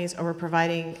families or we're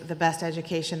providing the best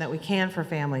education that we can for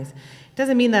families. It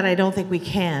doesn't mean that I don't think we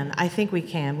can. I think we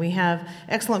can. We have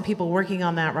excellent people working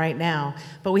on that right now,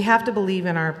 but we have to believe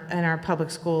in our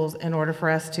public schools in order for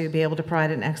us to be able to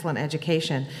provide an excellent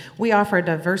education. We offer a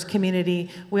diverse community.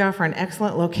 We offer an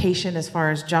excellent location as far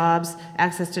as jobs,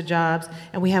 access to jobs,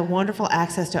 and we have wonderful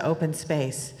access to open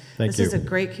space. This is a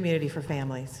great community for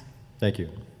families. Thank you.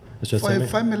 For a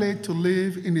family to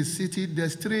live in a city,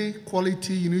 there's 3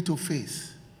 qualities you need to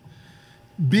face: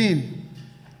 being,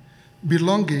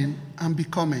 belonging, and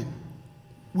becoming.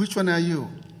 Which one are you?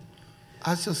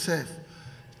 Ask yourself.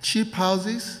 Cheap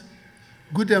houses,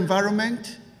 good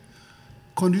environment,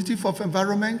 conducive of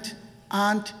environment,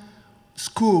 and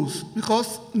schools.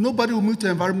 Because nobody will move to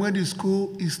an environment when the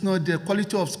school is not there,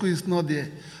 quality of school is not there.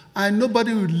 And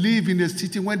nobody will live in a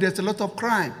city when there's a lot of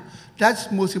crime. That's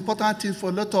the most important thing for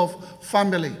a lot of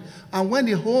family. And when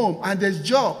they're home and there's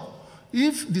job,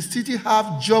 if the city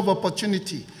have job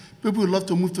opportunity, people will love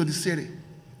to move to the city.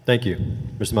 Thank you.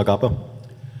 Mr. Magapo?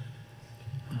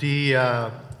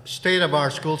 The state of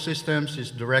our school systems is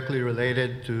directly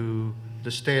related to the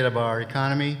state of our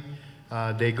economy.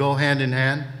 They go hand in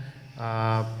hand.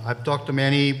 I've talked to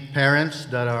many parents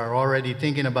that are already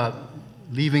thinking about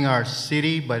leaving our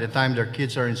city by the time their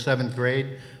kids are in 7th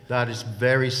grade. That is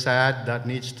very sad. That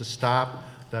needs to stop.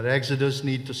 That exodus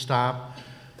needs to stop.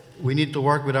 We need to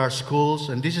work with our schools,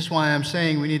 and this is why I'm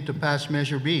saying we need to pass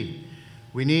Measure B.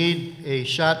 We need a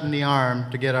shot in the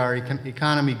arm to get our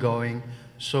economy going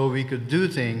so we could do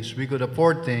things, we could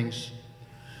afford things.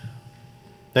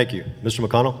 Thank you. Mr.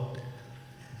 McConnell?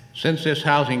 Since this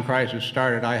housing crisis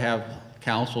started, I have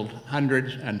counseled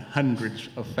hundreds and hundreds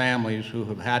of families who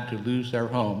have had to lose their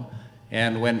home.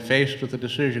 And when faced with the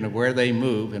decision of where they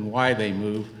move and why they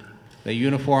move, they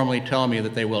uniformly tell me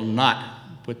that they will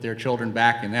not put their children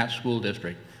back in that school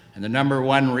district. And the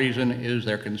 #1 reason is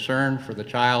their concern for the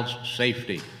child's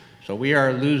safety. So we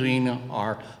are losing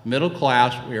our middle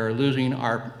class, we are losing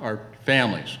our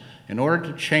families. In order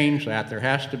to change that, there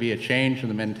has to be a change in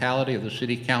the mentality of the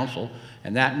City Council,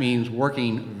 and that means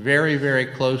working very, very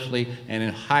closely and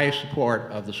in high support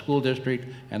of the school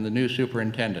district and the new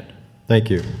superintendent. Thank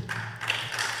you.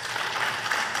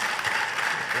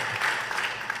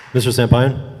 Mr.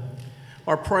 Sampayan?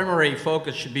 Our primary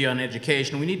focus should be on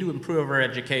education. We need to improve our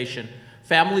education.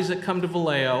 Families that come to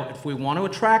Vallejo, if we want to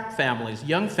attract families,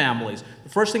 young families, the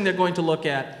first thing they're going to look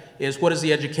at is what is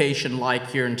the education like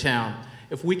here in town.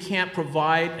 If we can't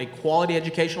provide a quality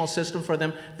educational system for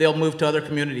them, they'll move to other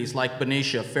communities like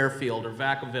Benicia, Fairfield, or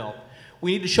Vacaville.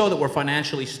 We need to show that we're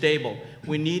financially stable.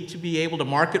 We need to be able to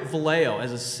market Vallejo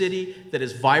as a city that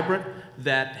is vibrant,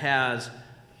 that has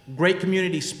great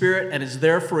community spirit, and is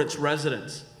there for its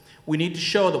residents. We need to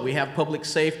show that we have public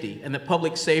safety, and that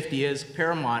public safety is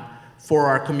paramount for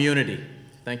our community.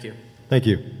 Thank you. Thank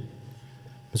you.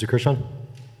 Mr. Kershaw?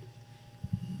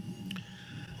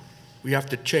 We have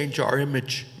to change our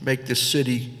image, make the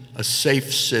city a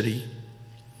safe city,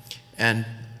 and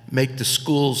make the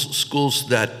schools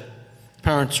that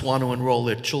parents want to enroll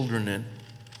their children in.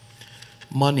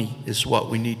 money is what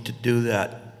we need to do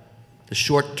that. The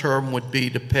short term would be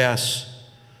to pass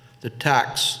the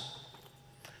tax.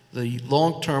 The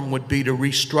long term would be to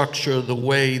restructure the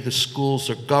way the schools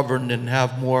are governed and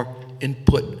have more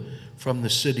input from the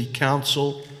city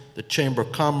council, the Chamber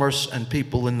of Commerce, and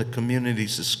people in the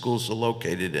communities the schools are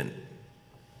located in.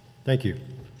 Thank you.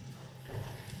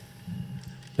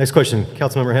 Next question,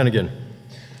 Councilmember Hannigan.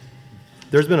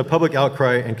 There's been a public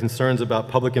outcry and concerns about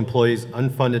public employees'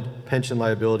 unfunded pension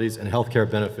liabilities and health care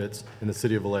benefits in the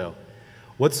city of Vallejo.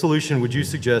 What solution would you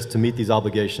suggest to meet these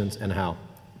obligations, and how?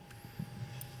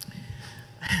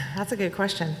 That's a good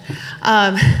question.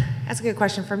 That's a good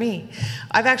question for me.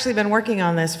 I've actually been working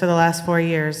on this for the last 4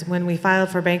 years. When we filed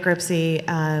for bankruptcy,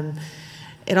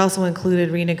 it also included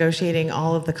renegotiating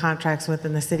all of the contracts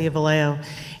within the city of Vallejo.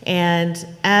 And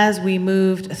as we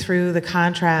moved through the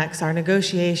contracts, our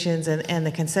negotiations and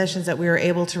the concessions that we were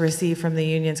able to receive from the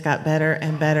unions got better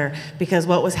and better, because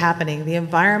what was happening, the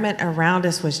environment around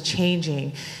us was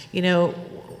changing. You know,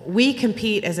 we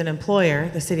compete as an employer,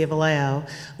 the city of Vallejo,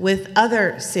 with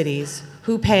other cities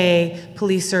who pay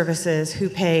police services, who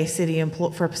pay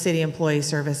for city employee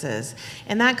services.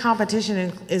 And that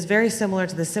competition is very similar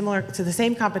to the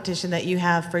same competition that you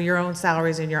have for your own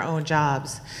salaries and your own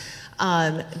jobs.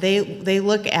 They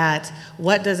look at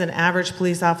what does an average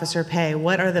police officer pay,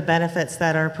 what are the benefits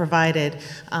that are provided,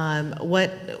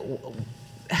 what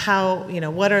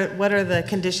are the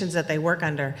conditions that they work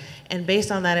under, and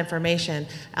based on that information,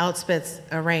 outspits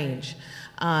a range.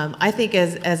 I think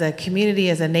as a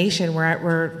community, as a nation,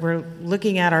 we're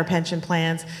looking at our pension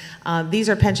plans. These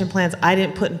are pension plans I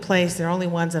didn't put in place. They're only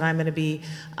ones that I'm going to be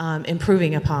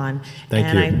improving upon.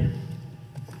 Thank you.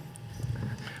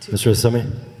 Mr. Asami?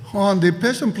 On the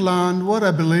pension plan, what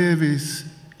I believe is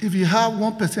if you have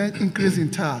 1% increase in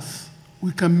tax,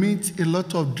 we can meet a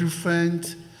lot of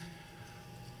different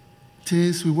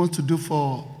things we want to do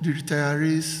for the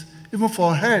retirees. Even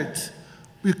for health,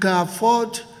 we can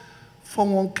afford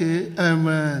 401k,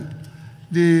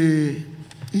 the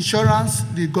insurance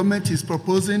the government is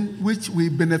proposing, which will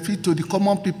benefit to the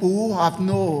common people who have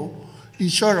no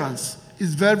insurance,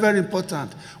 is very, very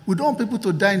important. We don't want people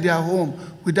to die in their home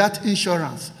without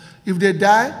insurance. If they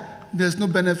die, there's no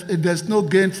benefit, there's no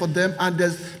gain for them, and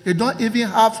they don't even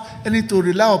have anything to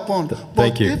rely upon.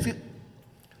 Thank you.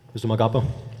 Mr. Magapo?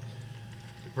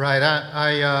 Right.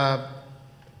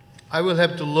 I will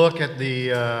have to look at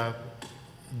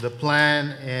the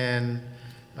plan, and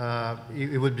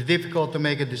it would be difficult to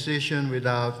make a decision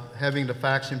without having the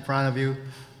facts in front of you.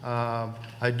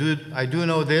 I do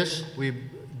know this. We've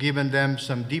given them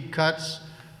some deep cuts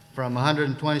from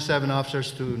 127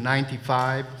 officers to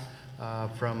 95,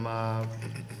 from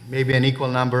maybe an equal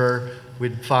number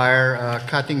with fire,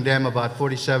 cutting them about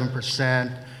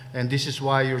 47%. And this is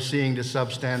why you're seeing the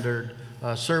substandard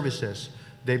services.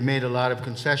 They've made a lot of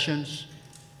concessions.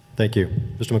 Thank you.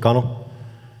 Mr. McConnell?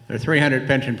 There are 300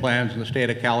 pension plans in the state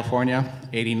of California.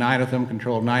 89 of them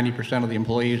control 90% of the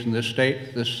employees in this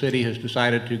state. This city has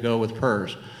decided to go with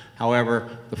PERS. However,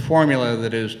 the formula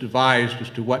that is devised as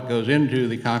to what goes into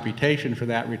the computation for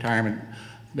that retirement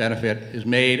benefit is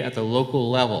made at the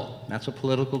local level. That's a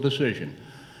political decision.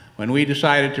 When we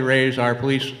decided to raise our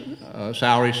police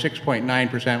salaries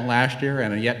 6.9% last year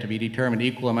and a yet to be determined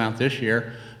equal amount this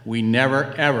year, we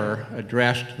never ever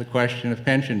addressed the question of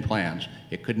pension plans.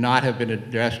 It could not have been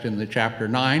addressed in the Chapter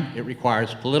 9. It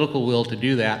requires political will to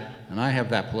do that, and I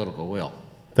have that political will.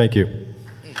 Thank you.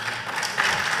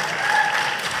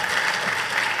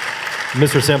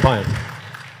 Mr. Sampayan.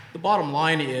 The bottom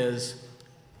line is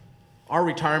our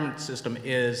retirement system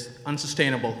is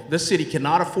unsustainable. This city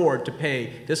cannot afford to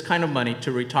pay this kind of money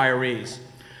to retirees.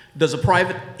 Does a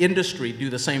private industry do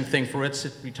the same thing for its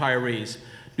retirees?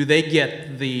 Do they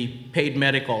get the paid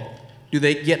medical? Do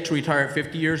they get to retire at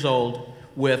 50 years old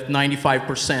with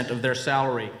 95% of their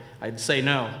salary? I'd say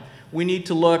no. We need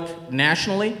to look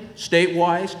nationally,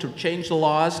 statewide, to change the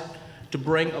laws, to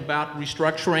bring about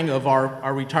restructuring of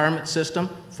our retirement system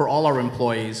for all our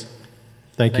employees.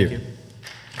 Thank you.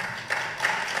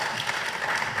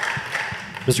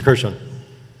 Mr. Kershaw.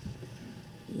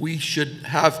 We should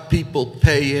have people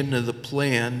pay into the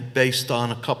plan based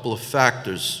on a couple of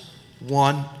factors.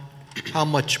 One, how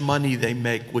much money they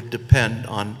make would depend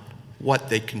on what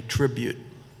they contribute.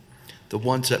 The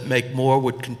ones that make more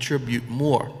would contribute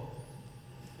more.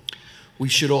 We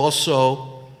should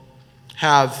also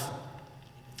have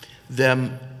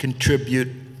them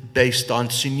contribute based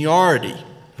on seniority,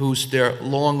 who's there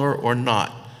longer or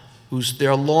not. Who's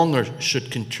there longer should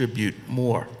contribute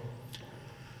more.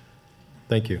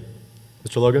 Thank you.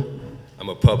 Mr. Logan? I'm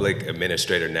a public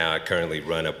administrator now. I currently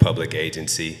run a public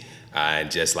agency.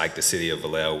 And just like the city of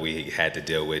Vallejo, we had to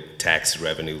deal with tax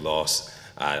revenue loss,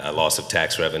 a loss of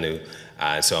tax revenue.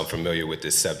 So I'm familiar with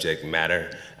this subject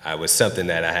matter. It was something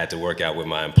that I had to work out with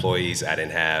my employees. I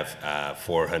didn't have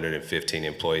 415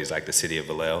 employees like the city of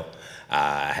Vallejo.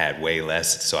 I had way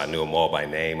less, so I knew them all by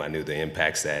name. I knew the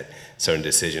impacts that certain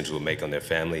decisions would make on their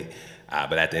family.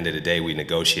 But at the end of the day, we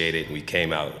negotiated and we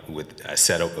came out with a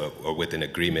setup or with an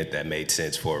agreement that made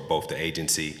sense for both the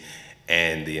agency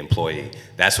and the employee.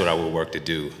 That's what I will work to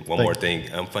do. One more thing,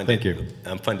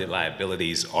 unfunded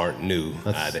liabilities aren't new.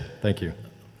 Thank you.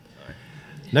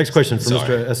 Next question for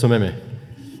Mr. Esomeme.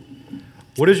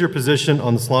 What is your position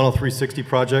on the Solano 360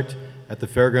 project at the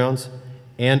fairgrounds,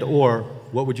 and/or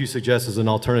what would you suggest as an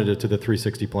alternative to the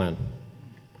 360 plan?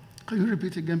 Can you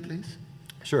repeat again, please?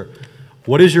 Sure.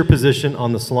 What is your position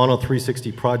on the Solano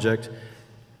 360 project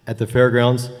at the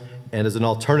fairgrounds, and as an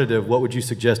alternative, what would you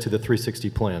suggest to the 360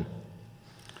 plan?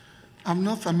 I'm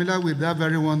not familiar with that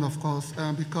very one, of course,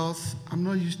 because I'm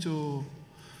not used to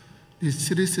the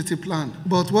city plan.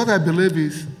 But what I believe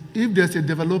is, if there's a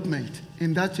development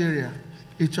in that area,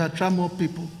 it will attract more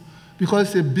people, because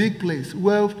it's a big place.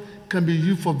 Wealth can be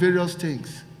used for various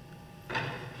things.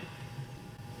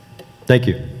 Thank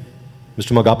you.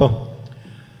 Mr. Magapo?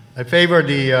 I favor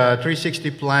the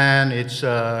 360 plan. It's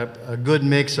a good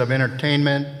mix of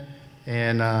entertainment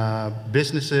and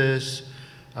businesses.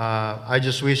 I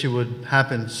just wish it would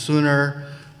happen sooner.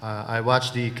 I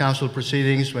watched the council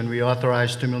proceedings when we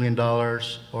authorized $2 million,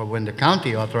 or when the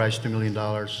county authorized $2 million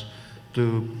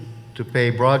to pay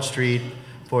Broad Street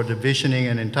for the visioning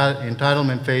and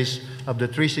entitlement phase of the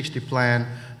 360 plan,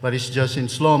 but it's just in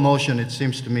slow motion, it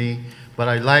seems to me. But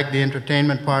I like the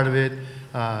entertainment part of it.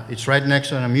 It's right next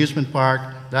to an amusement park.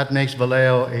 That makes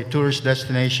Vallejo a tourist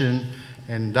destination,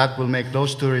 and that will make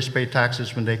those tourists pay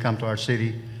taxes when they come to our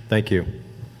city. Thank you.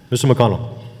 Mr.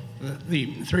 McConnell.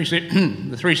 The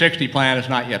 360 plan is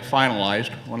not yet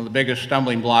finalized. One of the biggest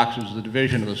stumbling blocks is the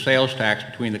division of the sales tax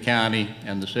between the county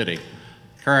and the city.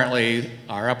 Currently,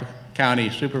 our up-county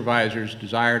supervisors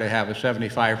desire to have a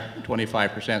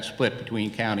 75-25% split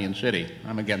between county and city.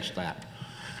 I'm against that.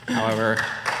 However,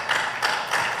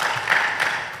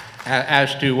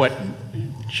 as to what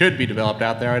should be developed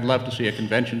out there, I'd love to see a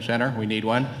convention center. We need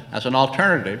one. As an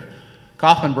alternative,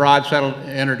 Kaufman Broad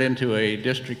entered into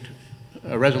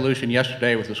a resolution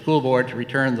yesterday with the school board to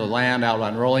return the land out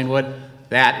on Rollingwood.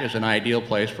 That is an ideal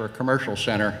place for a commercial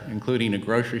center, including a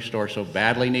grocery store so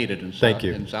badly needed in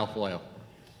South Vallejo.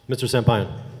 Mr.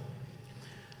 Sampaio.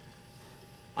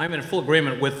 I'm in full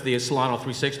agreement with the Solano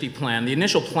 360 plan. The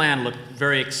initial plan looked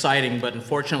very exciting, but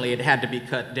unfortunately it had to be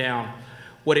cut down.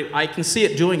 What I can see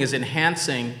it doing is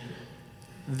enhancing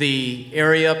the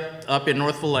area up in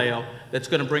North Vallejo that's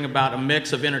going to bring about a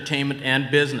mix of entertainment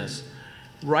and business.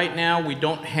 Right now, we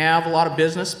don't have a lot of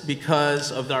business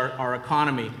because of our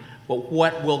economy, but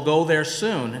what will go there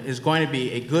soon is going to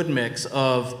be a good mix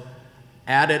of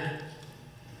added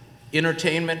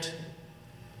entertainment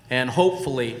and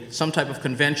hopefully some type of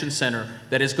convention center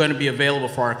that is going to be available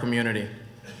for our community.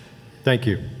 Thank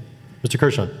you. Mr.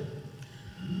 Kershaw.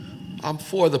 I'm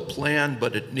for the plan,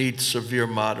 but it needs severe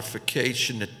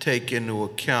modification to take into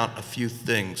account a few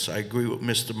things. I agree with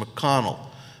Mr. McConnell.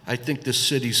 I think the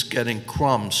city's getting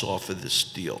crumbs off of this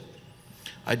deal.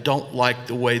 I don't like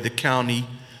the way the county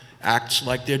acts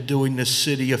like they're doing the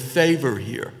city a favor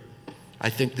here. I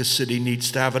think the city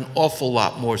needs to have an awful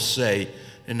lot more say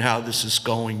in how this is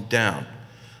going down.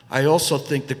 I also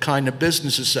think the kind of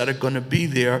businesses that are going to be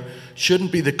there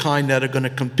shouldn't be the kind that are going to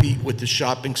compete with the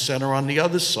shopping center on the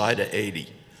other side of 80,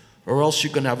 or else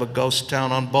you're going to have a ghost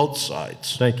town on both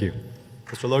sides. Thank you.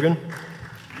 Mr. Logan?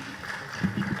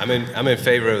 I'm in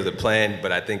favor of the plan,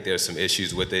 but I think there's some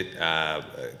issues with it. A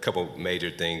couple major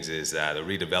things is the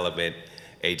redevelopment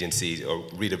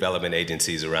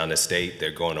agencies around the state,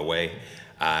 they're going away.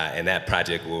 And that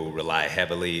project will rely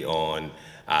heavily on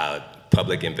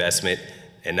public investment,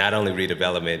 and not only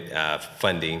redevelopment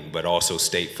funding, but also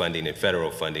state funding and federal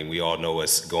funding. We all know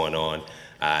what's going on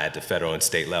at the federal and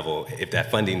state level. If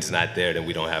that funding's not there, then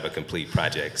we don't have a complete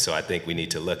project. So I think we need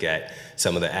to look at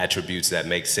some of the attributes that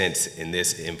make sense in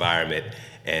this environment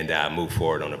and move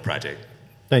forward on a project.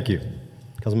 Thank you.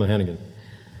 Councilman Hannigan.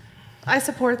 I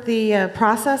support the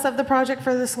process of the project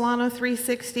for the Solano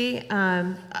 360.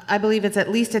 I believe it's at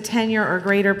least a 10-year or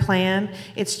greater plan.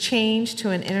 It's changed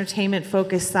to an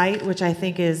entertainment-focused site, which I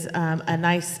think is a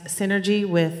nice synergy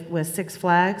with Six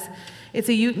Flags. It's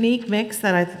a unique mix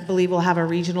that I believe will have a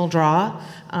regional draw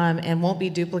and won't be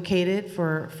duplicated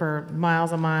for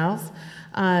miles and miles.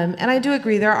 And I do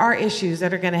agree there are issues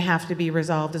that are going to have to be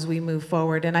resolved as we move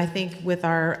forward. And I think with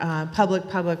our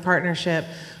public-public partnership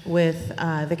with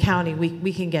the county,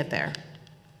 we can get there.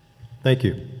 Thank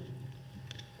you.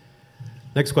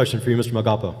 Next question for you, Mr.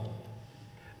 Magapo.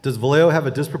 Does Vallejo have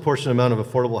a disproportionate amount of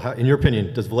affordable, in your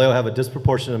opinion, does Vallejo have a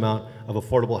disproportionate amount of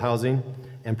affordable housing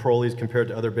and parolees compared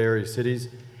to other Bay Area cities?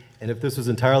 And if this was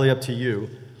entirely up to you,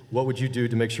 what would you do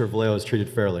to make sure Vallejo is treated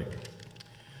fairly?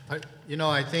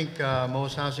 I think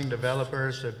most housing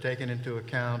developers have taken into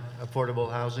account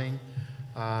affordable housing.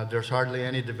 There's hardly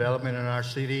any development in our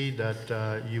city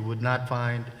that you would not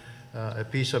find a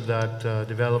piece of that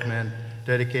development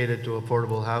dedicated to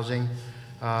affordable housing.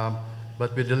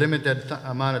 But with the limited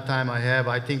amount of time I have,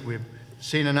 I think we've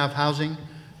seen enough housing.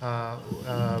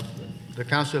 The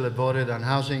council had voted on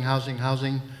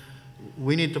housing.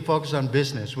 We need to focus on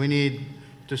business. We need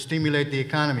to stimulate the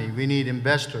economy. We need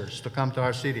investors to come to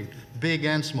our city, big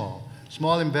and small.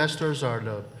 Small investors are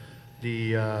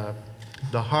the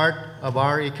heart of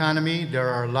our economy. They're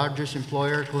our largest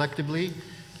employer collectively.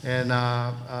 And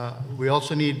we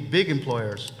also need big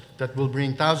employers that will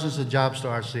bring thousands of jobs to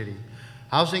our city.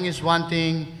 Housing is one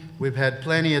thing. We've had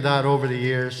plenty of that over the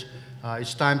years.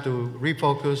 It's time to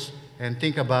refocus and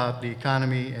think about the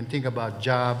economy and think about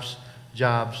jobs.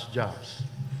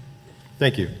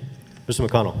 Thank you. Mr.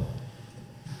 McConnell.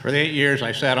 For the 8 years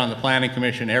I sat on the Planning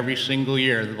Commission, every single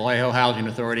year the Vallejo Housing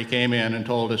Authority came in and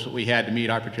told us that we had to meet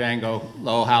our Pachango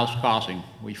low house costing.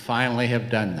 We finally have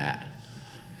done that.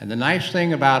 And the nice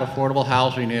thing about affordable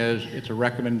housing is it's a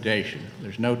recommendation.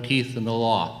 There's no teeth in the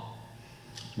law,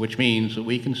 which means that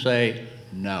we can say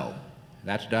no.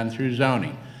 That's done through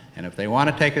zoning. And if they want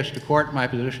to take us to court, my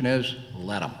position is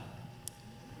let them.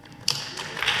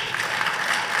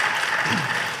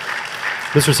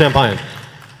 Mr. Sampayan.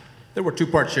 There were two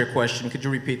parts to your question. Could you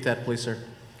repeat that, please, sir?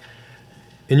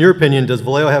 In your opinion, does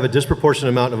Vallejo have a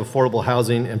disproportionate amount of affordable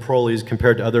housing and parolees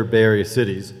compared to other Bay Area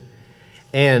cities?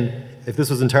 And if this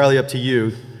was entirely up to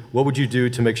you, what would you do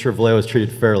to make sure Vallejo is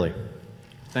treated fairly?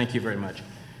 Thank you very much.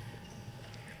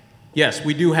 Yes,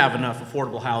 we do have enough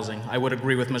affordable housing. I would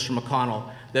agree with Mr.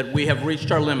 McConnell that we have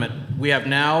reached our limit. We have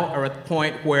now are at the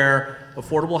point where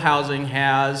affordable housing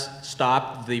has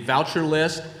stopped. The voucher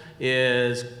list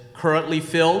is currently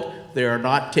filled. They are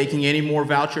not taking any more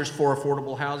vouchers for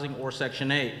affordable housing or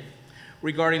Section 8.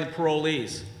 Regarding the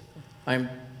parolees, I'm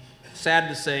sad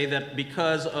to say that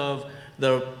because of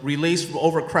the release from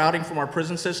overcrowding from our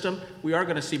prison system, we are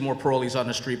going to see more parolees on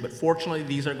the street. But fortunately,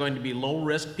 these are going to be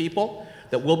low-risk people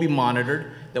that will be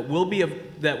monitored, that will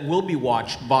be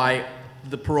watched by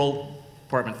the parole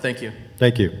department. Thank you.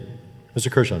 Thank you. Mr.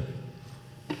 Kershaw.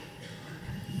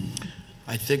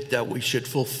 I think that we should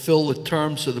fulfill the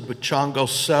terms of the Pachango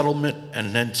settlement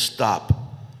and then stop.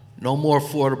 No more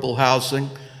affordable housing.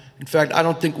 In fact, I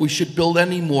don't think we should build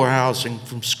any more housing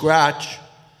from scratch.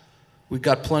 We've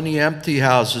got plenty of empty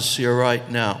houses here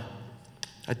right now.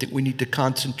 I think we need to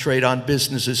concentrate on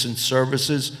businesses and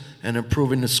services and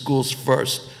improving the schools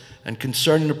first. And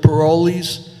concerning the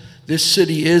parolees, this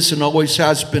city is and always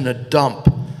has been a dump.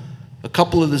 A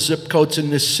couple of the zip codes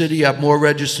in this city have more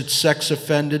registered sex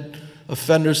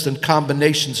offenders than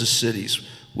combinations of cities.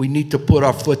 We need to put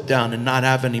our foot down and not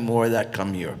have any more of that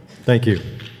come here. Thank you.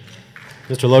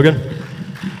 Mr. Logan?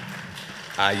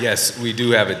 Yes, we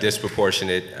do have a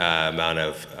disproportionate amount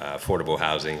of affordable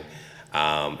housing.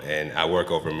 And I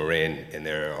work over in Marin, and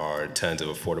there are tons of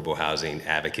affordable housing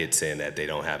advocates saying that they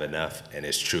don't have enough, and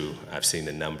it's true. I've seen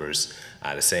the numbers.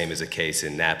 The same is the case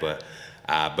in Napa.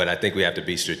 But I think we have to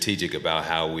be strategic about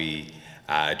how we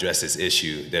address this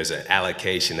issue. There's an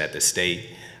allocation that the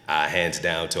state hands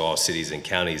down to all cities and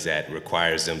counties that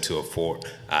requires them to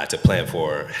plan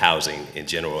for housing in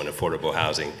general and affordable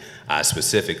housing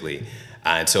specifically.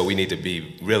 And so we need to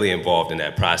be really involved in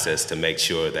that process to make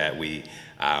sure that we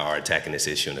are attacking this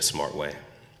issue in a smart way.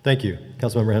 Thank you.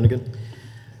 Councilmember Hennigan?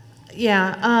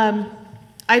 Yeah,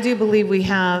 I do believe we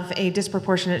have a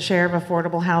disproportionate share of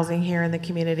affordable housing here in the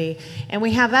community. And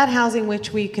we have that housing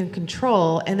which we can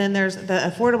control, and then there's the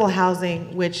affordable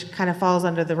housing which kind of falls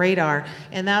under the radar,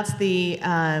 and that's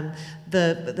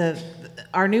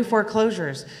our new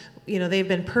foreclosures. You know, they've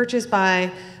been purchased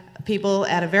by people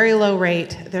at a very low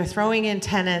rate. They're throwing in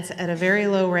tenants at a very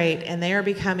low rate, and they are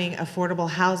becoming affordable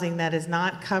housing that is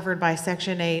not covered by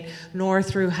Section 8 nor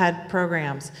through HUD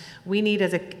programs. We need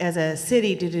as a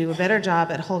city to do a better job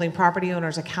at holding property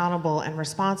owners accountable and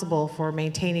responsible for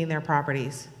maintaining their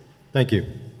properties. Thank you.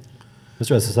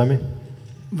 Mr. Esasami?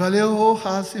 Vallejo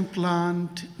housing plan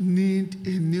need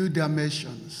a new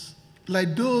dimensions.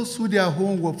 like those who their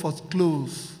home were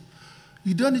foreclosed,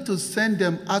 you don't need to send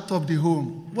them out of the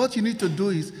home. What you need to do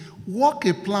is work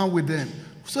a plan with them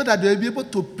so that they'll be able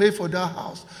to pay for their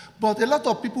house. But a lot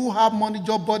of people who have money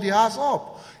just bought the house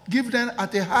up, give them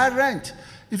at a high rent.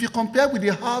 If you compare with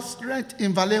the house rent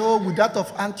in Vallejo with that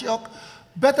of Antioch,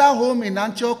 better home in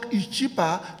Antioch is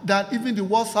cheaper than even the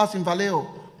worst house in Vallejo,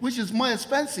 which is more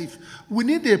expensive. We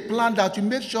need a plan that will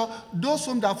make sure those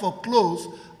homes that foreclose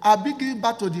are being given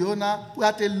back to the owner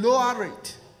at a lower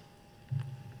rate.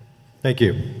 Thank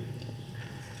you.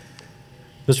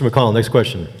 Mr. McConnell, next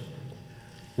question.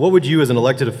 What would you as an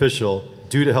elected official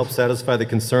do to help satisfy the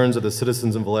concerns of the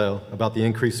citizens in Vallejo about the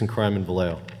increase in crime in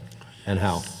Vallejo, and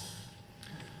how?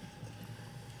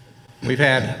 We've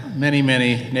had many,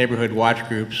 many neighborhood watch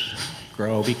groups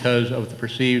grow because of the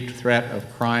perceived threat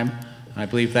of crime, and I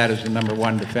believe that is the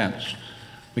 #1 defense.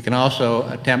 We can also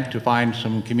attempt to find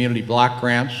some community block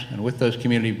grants, and with those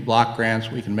community block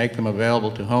grants, we can make them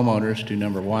available to homeowners to,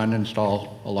 #1,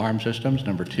 install alarm systems,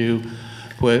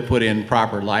 #2, put in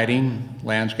proper lighting,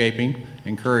 landscaping,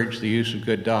 encourage the use of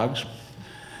good dogs.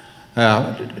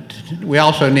 We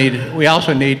also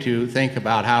need to think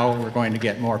about how we're going to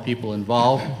get more people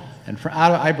involved. And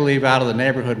I believe out of the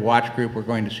neighborhood watch group, we're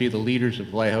going to see the leaders of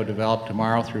Vallejo develop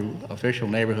tomorrow through official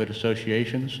neighborhood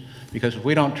associations. Because if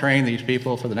we don't train these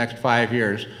people for the next 5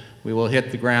 years, we will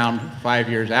hit the ground 5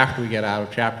 years after we get out of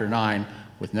Chapter 9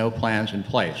 with no plans in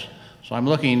place. So I'm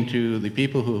looking to the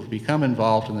people who have become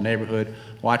involved in the neighborhood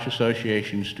watch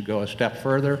associations to go a step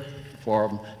further,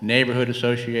 form neighborhood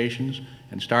associations,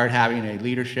 and start having a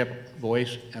leadership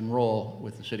voice and role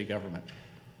with the city government.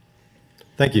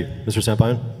 Thank you. Mr.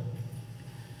 Sampaio?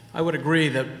 I would agree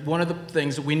that one of the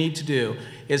things that we need to do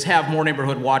is have more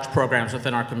neighborhood watch programs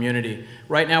within our community.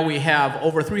 Right now we have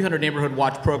over 300 neighborhood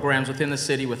watch programs within the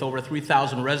city with over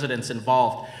 3,000 residents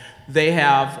involved. They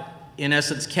have, in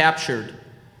essence, captured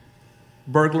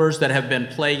burglars that have been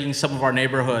plaguing some of our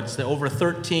neighborhoods. Over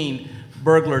 13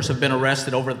 burglars have been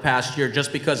arrested over the past year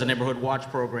just because of neighborhood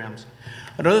watch programs.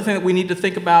 Another thing that we need to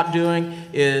think about doing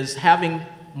is having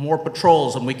more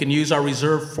patrols, and we can use our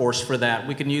reserve force for that.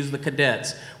 We can use the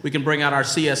cadets. We can bring out our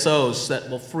CSOs that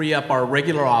will free up our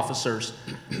regular officers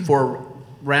for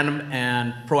random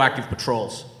and proactive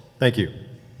patrols. Thank you.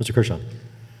 Mr. Kershaw.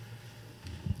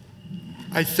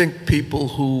 I think people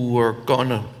who are going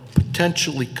to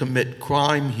potentially commit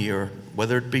crime here,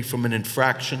 whether it be from an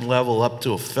infraction level up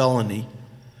to a felony,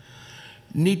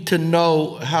 need to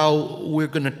know how we're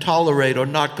going to tolerate or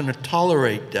not going to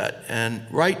tolerate that. And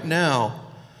right now,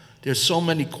 there's so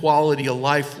many quality of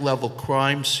life level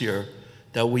crimes here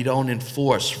that we don't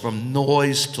enforce, from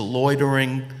noise to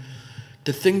loitering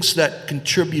to things that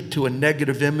contribute to a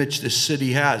negative image this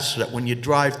city has, so that when you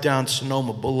drive down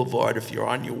Sonoma Boulevard, if you're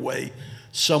on your way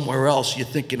somewhere else, you're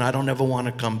thinking, I don't ever want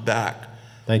to come back.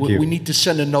 Thank you. We need to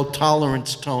send a no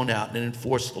tolerance tone out and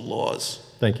enforce the laws.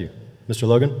 Thank you. Mr.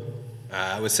 Logan?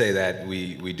 I would say that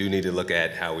we do need to look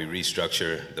at how we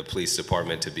restructure the police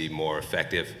department to be more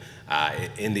effective.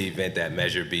 In the event that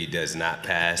Measure B does not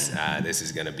pass, this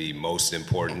is going to be most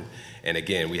important. And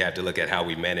again, we have to look at how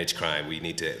we manage crime. We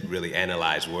need to really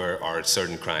analyze where are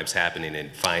certain crimes happening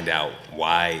and find out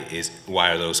why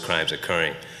are those crimes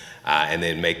occurring, and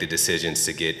then make the decisions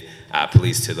to get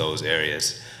police to those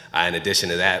areas. In addition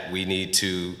to that, we need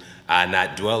to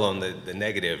not dwell on the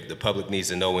negative. The public needs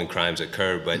to know when crimes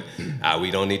occur, but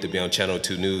we don't need to be on Channel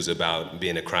 2 News about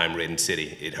being a crime-ridden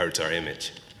city. It hurts our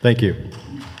image. Thank you.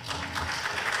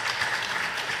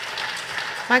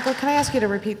 Michael, can I ask you to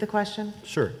repeat the question?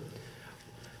 Sure.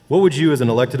 What would you as an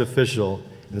elected official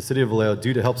in the city of Vallejo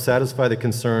do to help satisfy the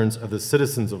concerns of the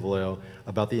citizens of Vallejo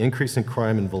about the increase in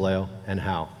crime in Vallejo, and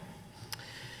how?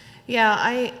 Yeah,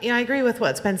 I agree with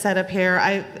what's been said up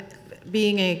here.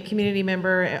 Being a community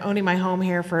member, owning my home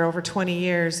here for over 20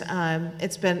 years,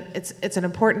 it's an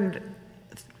important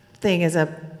thing as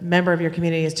a member of your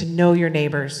community is to know your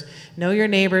neighbors. Know your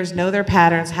neighbors, know their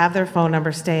patterns, have their phone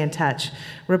numbers, stay in touch.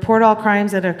 Report all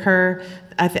crimes that occur.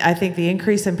 I think the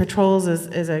increase in patrols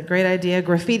is a great idea.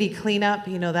 Graffiti cleanup,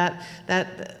 you know,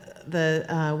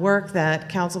 the work that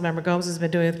Councilmember Gomes has been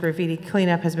doing with graffiti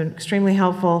cleanup has been extremely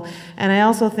helpful. And I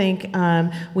also think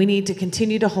we need to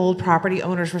continue to hold property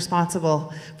owners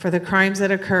responsible for the crimes that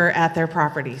occur at their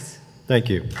properties. Thank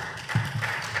you.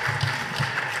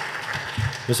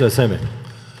 Mr. Aseme.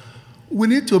 We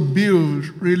need to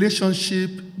build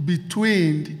relationship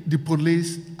between the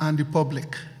police and the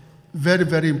public. Very,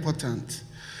 very important.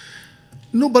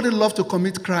 Nobody loves to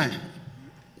commit crime.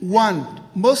 One,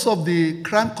 most of the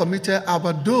crime committed are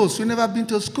by those who never been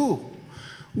to school.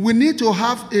 We need to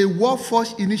have a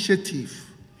workforce initiative.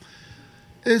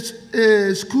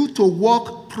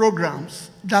 school-to-work programs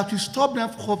that will stop them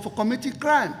for committing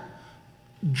crime.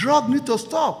 Drug need to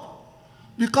stop,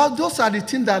 because those are the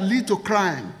things that lead to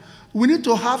crime. We need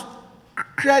to have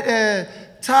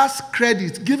tax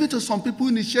credit, give it to some people who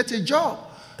initiate a job.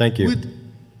 Thank you.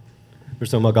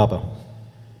 Mr. Magapa.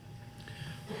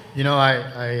 You know,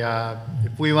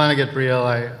 if we want to get real,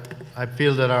 I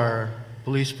feel that our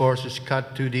police force is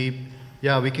cut too deep.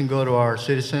 Yeah, we can go to our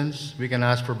citizens, we can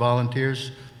ask for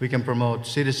volunteers, we can promote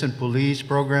citizen police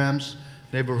programs,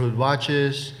 neighborhood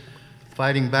watches,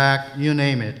 fighting back, you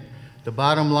name it. The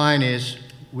bottom line is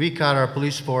we cut our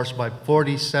police force by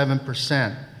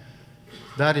 47%.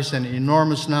 That is an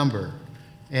enormous number.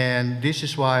 And this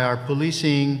is why our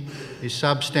policing is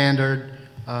substandard.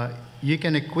 You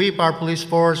can equip our police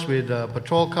force with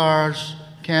patrol cars,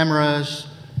 cameras,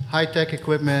 high-tech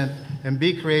equipment, and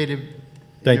be creative.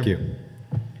 Thank you.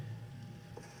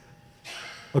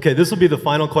 Okay, this will be the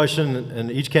final question, and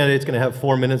each candidate's going to have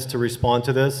 4 minutes to respond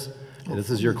to this. And this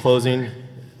is your closing.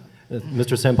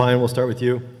 Mr. Sampayan, we'll start with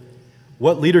you.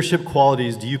 What leadership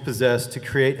qualities do you possess to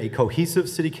create a cohesive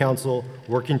city council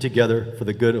working together for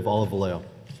the good of all of Vallejo?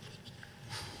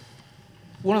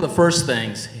 One of the first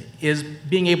things is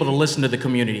being able to listen to the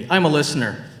community. I'm a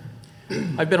listener.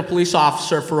 I've been a police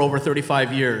officer for over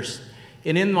 35 years.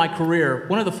 And in my career,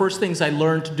 one of the first things I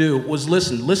learned to do was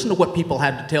listen. Listen to what people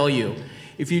had to tell you.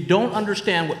 If you don't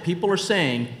understand what people are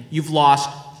saying, you've lost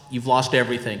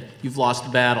everything. You've lost the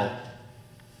battle.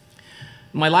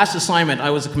 My last assignment,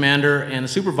 I was a commander and a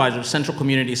supervisor of Central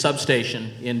Community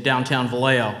Substation in downtown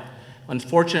Vallejo.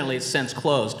 Unfortunately, it's since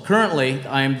closed. Currently,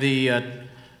 I'm the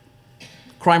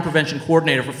Crime Prevention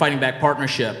Coordinator for Fighting Back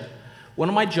Partnership. One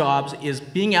of my jobs is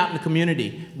being out in the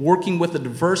community, working with a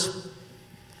diverse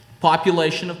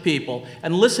population of people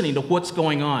and listening to what's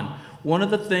going on. One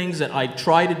of the things that I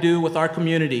try to do with our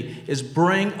community is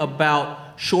bring about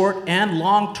short and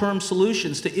long-term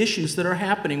solutions to issues that are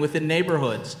happening within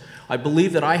neighborhoods. I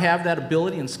believe that I have that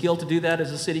ability and skill to do that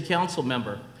as a city council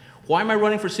member. Why am I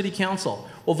running for city council?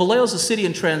 Well, Vallejo's a city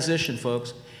in transition,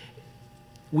 folks.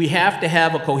 We have to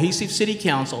have a cohesive city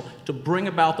council to bring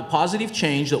about the positive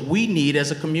change that we need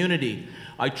as a community.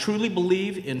 I truly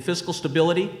believe in fiscal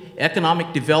stability,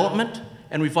 economic development,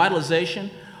 and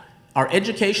revitalization. Our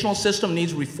educational system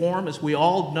needs reform, as we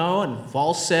all know and have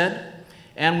all said,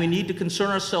 and we need to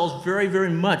concern ourselves very, very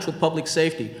much with public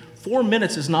safety. 4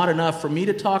 minutes is not enough for me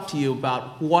to talk to you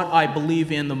about what I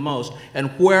believe in the most and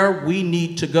where we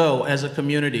need to go as a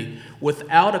community.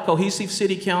 Without a cohesive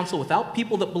city council, without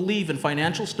people that believe in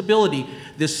financial stability,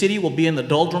 this city will be in the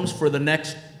doldrums for the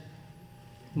next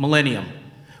millennium.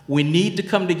 We need to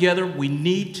come together. We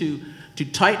need to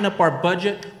tighten up our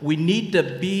budget. We need to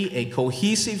be a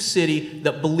cohesive city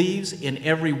that believes in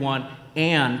everyone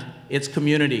and its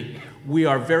community. We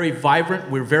are very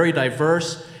vibrant, we're very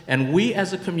diverse, and we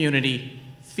as a community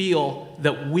feel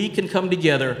that we can come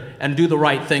together and do the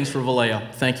right things for Vallejo.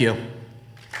 Thank you.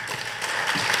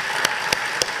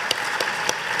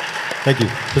 Thank you.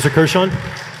 Mr. Kershaw?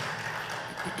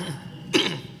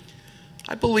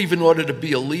 I believe in order to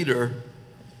be a leader,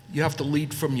 you have to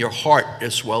lead from your heart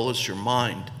as well as your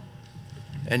mind.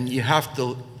 And you have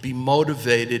to be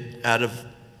motivated out of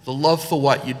the love for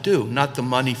what you do, not the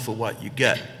money for what you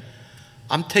get.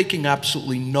 I'm taking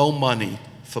absolutely no money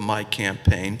for my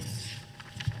campaign.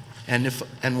 And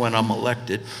when I'm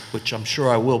elected, which I'm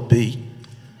sure I will be,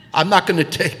 I'm not going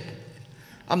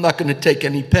to take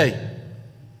any pay.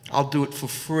 I'll do it for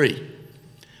free.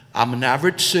 I'm an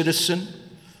average citizen.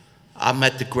 I'm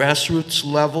at the grassroots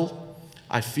level.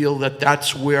 I feel that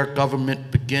that's where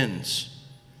government begins.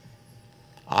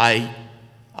 I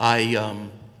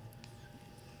am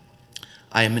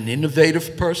an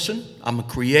innovative person. I'm a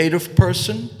creative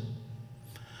person.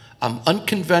 I'm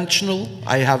unconventional.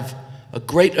 I have a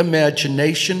great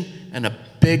imagination and a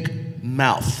big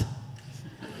mouth.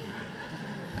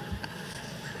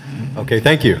 Okay,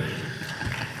 thank you.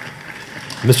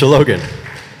 Mr. Logan.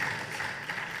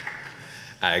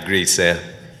 I agree, Sam.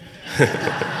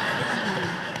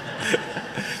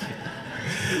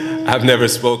 I've never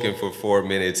spoken for 4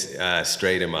 minutes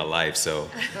straight in my life,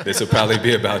 so this will probably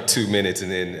be about 2 minutes,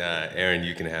 and then Aaron,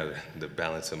 you can have the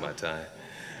balance of my time.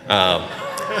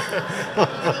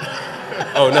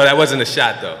 Oh, no, that wasn't a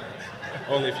shot, though.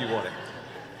 Only if you want it.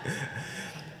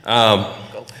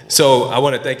 So I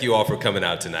want to thank you all for coming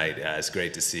out tonight. It's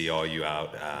great to see all you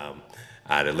out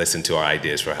to listen to our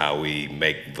ideas for how we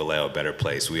make Vallejo a better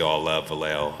place. We all love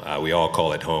Vallejo. We all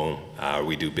call it home.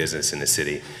 We do business in the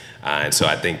city. And so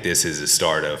I think this is the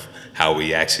start of how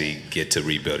we actually get to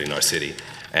rebuilding our city.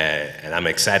 And I'm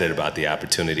excited about the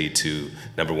opportunity to,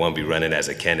 number one, be running as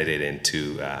a candidate and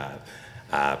to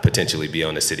potentially be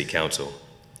on the city council.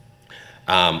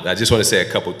 I just want to say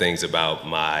a couple things about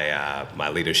my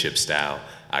leadership style.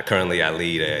 Currently, I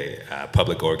lead a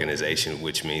public organization,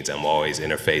 which means I'm always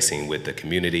interfacing with the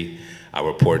community. I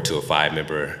report to a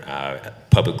 5-member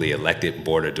publicly elected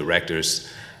board of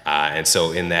directors. And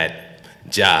so in that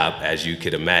job, as you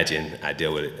could imagine, I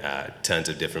deal with tons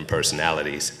of different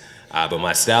personalities. But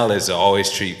my style is to always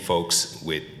treat folks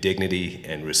with dignity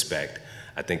and respect.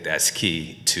 I think that's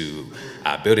key to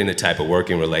building the type of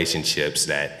working relationships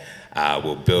that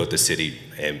will build the city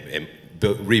and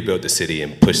rebuild the city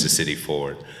and push the city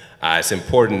forward. It's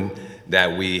important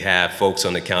that we have folks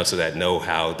on the council that know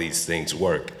how these things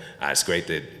work. It's great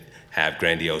to have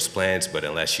grandiose plans, but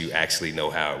unless you actually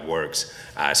know how it works,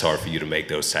 it's hard for you to make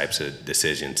those types of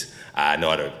decisions. I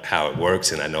know how it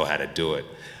works and I know how to do it.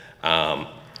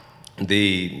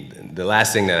 The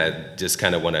last thing that I just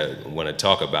kind of want to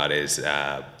talk about is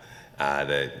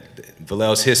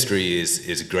Vallejo's history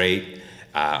is great.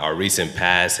 Our recent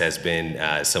past has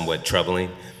been somewhat troubling,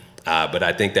 but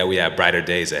I think that we have brighter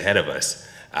days ahead of us.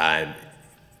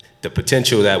 The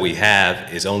potential that we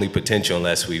have is only potential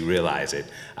unless we realize it.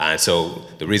 So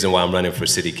the reason why I'm running for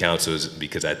city council is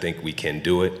because I think we can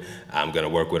do it. I'm going to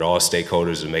work with all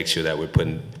stakeholders to make sure that we're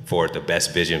putting forward the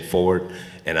best vision forward.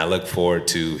 And I look forward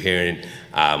to hearing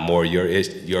more of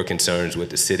your concerns with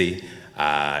the city,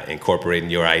 incorporating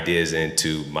your ideas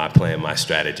into my plan, my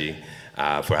strategy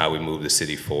for how we move the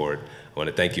city forward. I want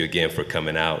to thank you again for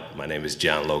coming out. My name is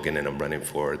John Logan, and I'm running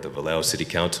for the Vallejo City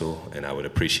Council, and I would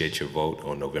appreciate your vote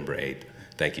on November 8th.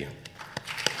 Thank you.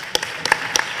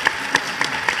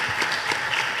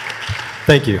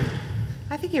 Thank you.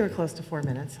 I think you were close to 4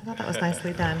 minutes. I thought that was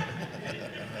nicely done.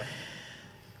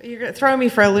 You're throwing me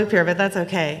for a loop here, but that's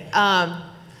okay.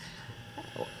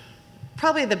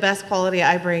 Probably the best quality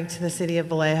I bring to the city of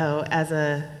Vallejo as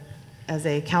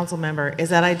a council member is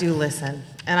that I do listen,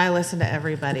 and I listen to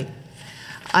everybody.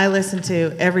 I listen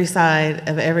to every side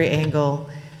of every angle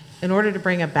in order to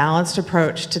bring a balanced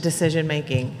approach to decision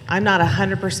making. I'm not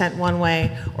 100% one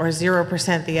way or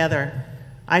 0% the other.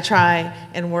 I try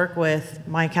and work with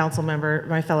my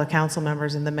fellow council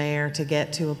members and the mayor to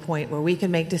get to a point where we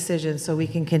can make decisions so we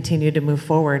can continue to move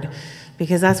forward,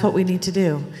 because that's what we need to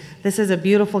do. This is a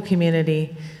beautiful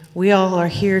community. We all are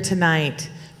here tonight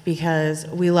because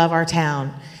we love our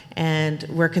town and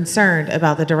we're concerned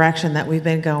about the direction that we've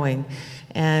been going.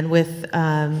 And with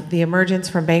the emergence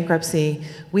from bankruptcy,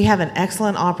 we have an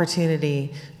excellent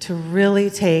opportunity to really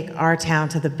take our town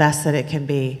to the best that it can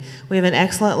be. We have an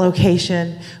excellent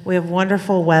location, we have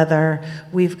wonderful weather,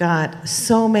 we've got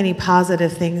so many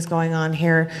positive things going on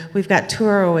here. We've got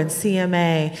Turo and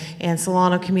CMA and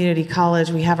Solano Community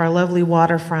College, we have our lovely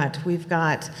waterfront, we've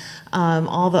got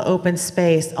all the open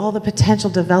space, all the potential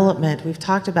development. We've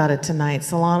talked about it tonight.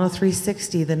 Solano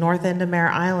 360, the north end of Mare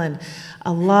Island,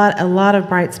 a lot of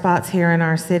bright spots here in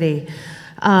our city.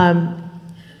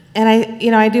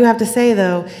 And I do have to say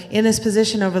though, in this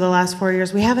position over the last 4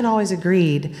 years, we haven't always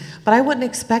agreed, but I wouldn't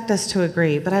expect us to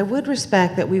agree, but I would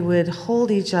respect that we would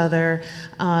hold each other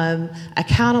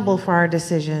accountable for our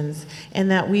decisions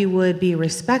and that we would be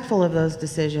respectful of those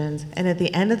decisions, and at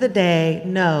the end of the day,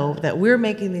 know that we're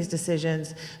making these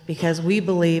decisions because we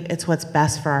believe it's what's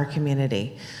best for our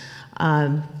community.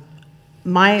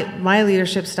 My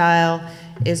leadership style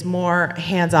is more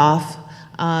hands-off.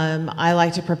 I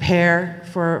like to prepare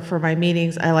for my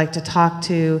meetings. I like to talk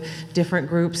to different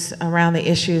groups around the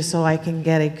issues so I can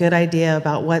get a good idea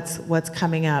about what's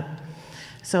coming up,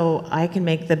 so I can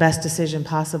make the best decision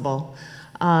possible.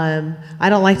 I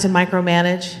don't like to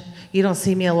micromanage. You don't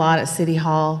see me a lot at City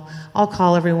Hall. I'll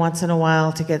call every once in a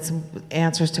while to get some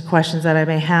answers to questions that I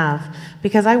may have,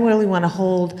 because I really want to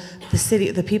hold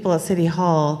the people at City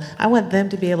Hall, I want them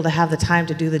to be able to have the time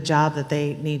to do the job that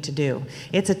they need to do.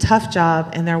 It's a tough job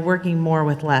and they're working more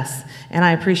with less, and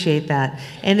I appreciate that.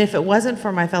 And if it wasn't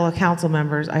for my fellow council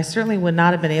members, I certainly would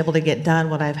not have been able to get done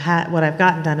what I've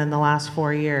gotten done in the last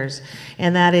 4 years,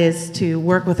 and that is to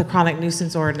work with the chronic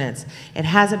nuisance ordinance. It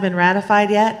hasn't been ratified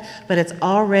yet, but it's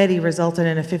already resulted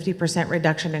in a 50%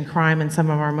 reduction in crime in some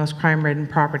of our most crime-ridden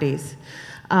properties.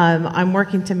 I'm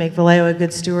working to make Vallejo a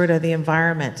good steward of the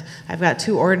environment. I've got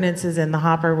 2 ordinances in the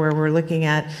hopper where we're looking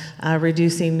at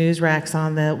reducing news racks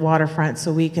on the waterfront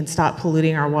so we can stop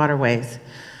polluting our waterways.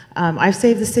 I've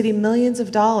saved the city millions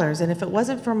of dollars, and if it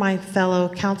wasn't for my fellow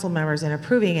council members in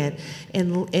approving it,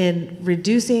 in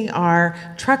reducing our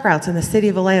truck routes in the city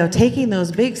of Vallejo, taking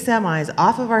those big semis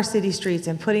off of our city streets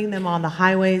and putting them on the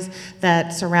highways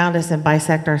that surround us and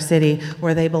bisect our city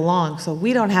where they belong, so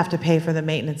we don't have to pay for the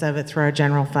maintenance of it through our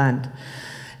general fund.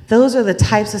 Those are the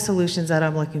types of solutions that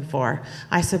I'm looking for.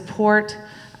 I support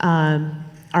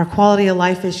our quality of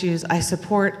life issues, I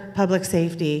support public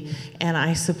safety, and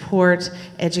I support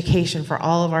education for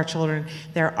all of our children.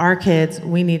 They're our kids,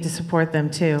 we need to support them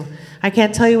too. I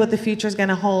can't tell you what the future is going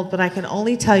to hold, but I can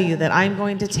only tell you that I'm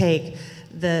going to take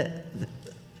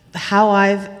how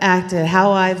I've acted,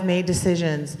 how I've made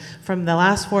decisions from the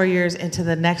last 4 years into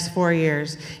the next 4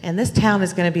 years, and this town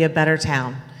is going to be a better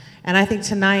town. And I think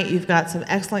tonight you've got some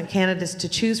excellent candidates to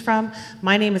choose from.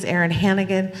 My name is Erin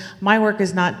Hannigan. My work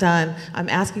is not done. I'm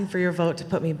asking for your vote to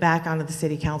put me back onto the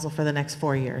City Council for the next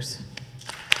 4 years.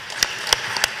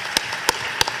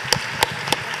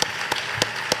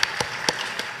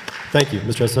 Thank you.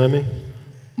 Mr. Esunemi?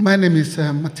 My name is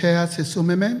Matthias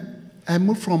Esomeme. I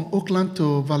moved from Oakland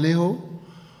to Vallejo.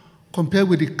 Compared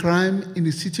with the crime in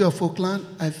the city of Oakland,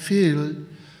 I feel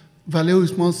Vallejo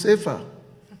is more safer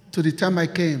to the time I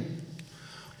came.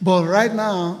 But right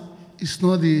now, it's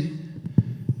not the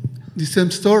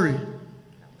same story.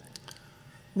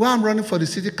 While I'm running for the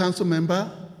city council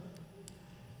member,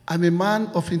 I'm a man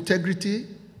of integrity,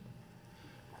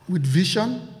 with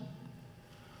vision,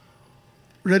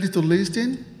 ready to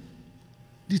listen,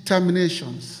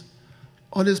 determinations,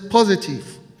 always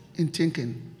positive in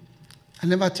thinking. I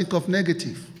never think of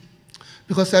negative,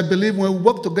 because I believe when we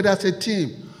work together as a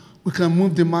team, we can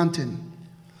move the mountain.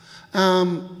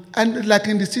 And like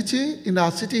in the city, in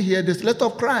our city here, there's a lot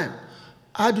of crime.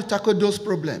 How do you tackle those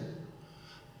problems?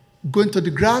 Going to the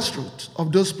grassroots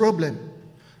of those problems.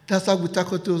 That's how we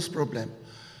tackle those problems.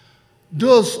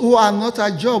 Those who are not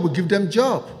at job, we give them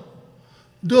job.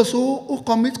 Those who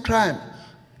commit crime.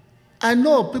 I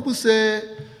know people say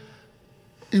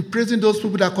imprisoning those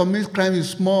people that commit crime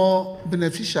is more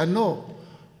beneficial. No.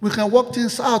 We can work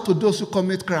things out to those who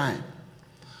commit crime.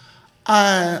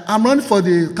 I'm running for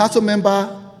the council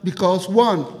member because,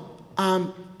 one,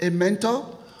 I'm a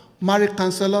mentor, married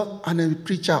counselor, and a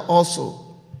preacher also.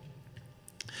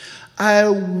 I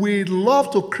would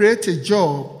love to create a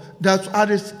job that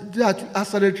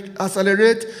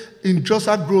accelerate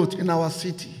industrial growth in our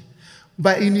city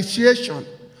by initiation.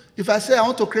 If I say I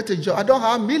want to create a job, I don't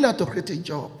have millions to create a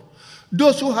job.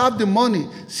 Those who have the money,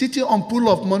 sitting on pool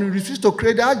of money, refuse to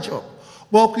create that job.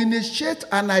 But we initiate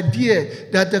an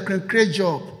idea that they can create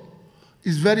job.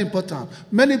 It's very important.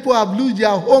 Many people have lost their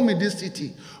home in this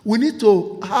city. We need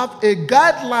to have a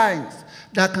guidelines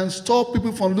that can stop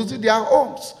people from losing their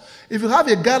homes. If you have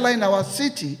a guideline in our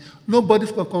city, nobody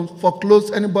can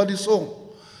foreclose anybody's home.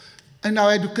 In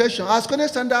our education, our school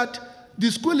standard,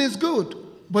 the school is good,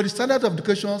 but the standard of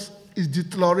education is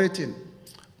deteriorating.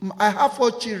 I have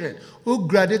 4 children who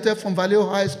graduated from Vallejo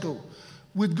High School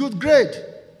with good grade.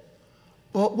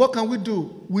 But what can we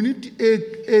do? We need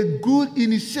a good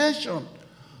initiation.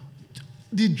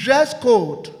 The dress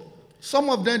code, some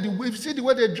of them, if you see the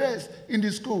way they dress in the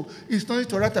school, it's nothing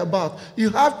to write about.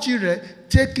 You have children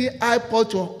taking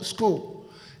iPod to school.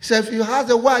 So if you have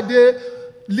a while they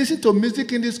listen to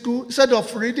music in the school, instead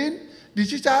of reading, the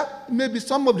teacher, maybe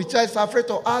some of the children are afraid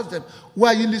to ask them,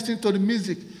 why are you listening to the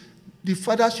music? The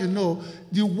father should know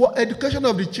the education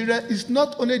of the children is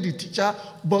not only the teacher,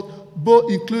 but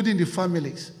both including the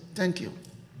families. Thank you.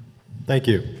 Thank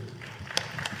you.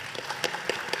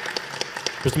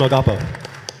 Mr. Malgapo.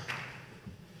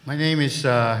 My name is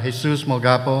Jesus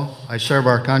Malgapo. I serve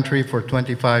our country for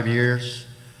 25 years,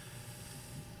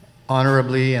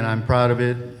 honorably, and I'm proud of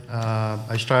it.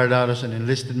 I started out as an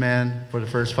enlisted man for the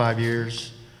first 5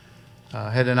 years.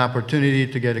 Had an opportunity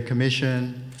to get a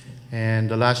commission, and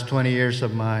the last 20 years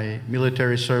of my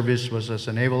military service was as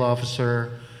a naval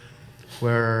officer,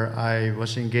 where I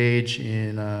was engaged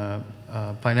in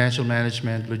financial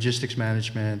management, logistics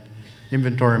management,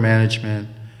 inventory management,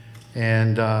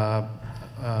 and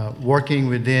working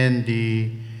within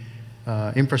the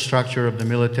infrastructure of the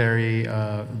military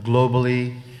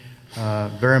globally.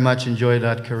 Very much enjoyed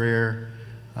that career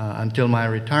until my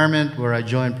retirement, where I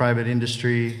joined private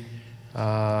industry.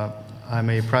 I'm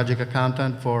a project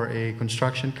accountant for a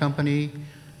construction company,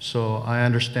 so I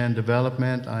understand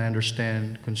development, I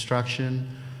understand construction,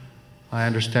 I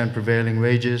understand prevailing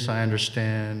wages, I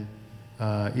understand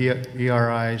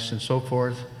ERIs and so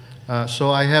forth.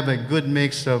 So I have a good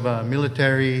mix of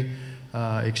military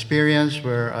experience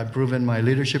where I've proven my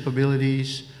leadership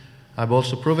abilities. I've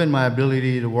also proven my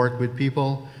ability to work with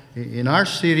people. In our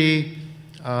city,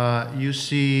 you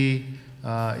see,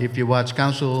 if you watch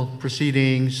council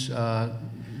proceedings,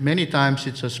 many times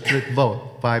it's a split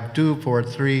vote, 5-2,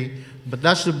 4-3, but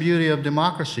that's the beauty of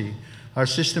democracy. Our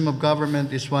system of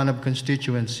government is one of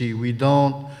constituency. We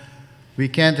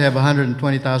can't have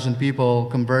 120,000 people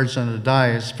converge on the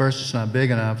dais. First, it's not big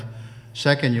enough.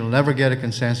 Second, you'll never get a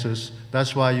consensus.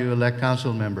 That's why you elect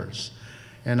council members.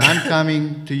 And I'm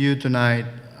coming to you tonight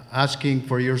asking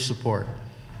for your support.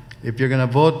 If you're going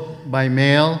to vote by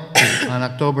mail on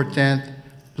October 10th,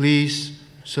 please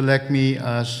select me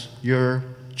as your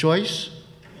choice.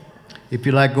 If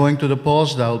you like going to the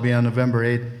polls, that will be on November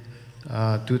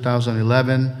 8th,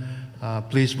 2011.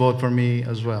 Please vote for me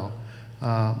as well.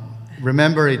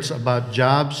 Remember, it's about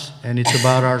jobs and it's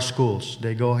about our schools.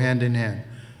 They go hand in hand.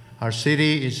 Our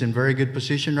city is in very good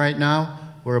position right now.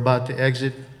 We're about to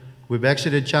exit. We've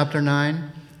exited Chapter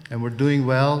 9, and we're doing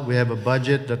well. We have a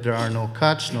budget that there are no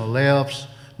cuts, no layoffs,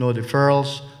 no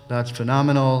deferrals. That's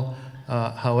phenomenal.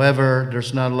 However,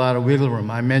 there's not a lot of wiggle room.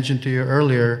 I mentioned to you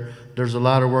earlier, there's a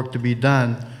lot of work to be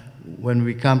done when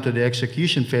we come to the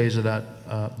execution phase of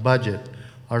that budget.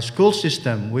 Our school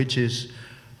system, which is,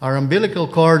 our umbilical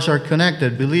cords are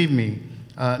connected, believe me.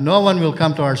 No one will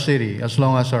come to our city as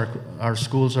long as our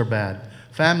schools are bad.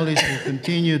 Families will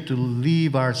continue to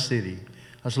leave our city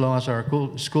as long as our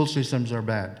school systems are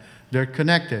bad. They're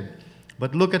connected.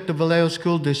 But look at the Vallejo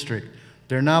School District.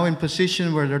 They're now in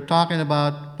position where they're talking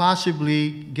about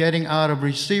possibly getting out of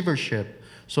receivership.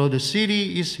 So the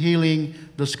city is healing,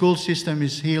 the school system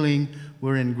is healing,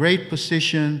 we're in great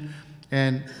position,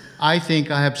 and I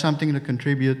think I have something to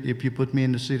contribute if you put me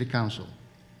in the city council.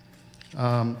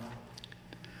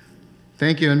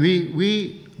 Thank you, and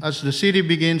we, as the city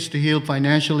begins to heal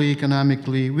financially,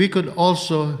 economically, we could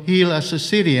also heal as a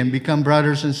city and become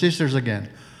brothers and sisters again.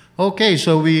 Okay,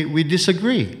 so we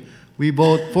disagree. We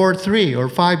vote 4-3 or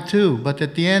 5-2, but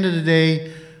at the end of the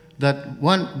day,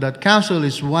 that council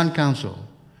is one council.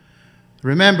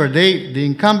 Remember, the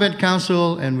incumbent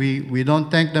council, and we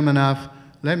don't thank them enough,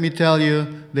 let me tell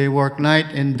you, they work night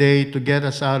and day to get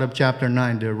us out of Chapter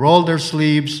 9. They roll their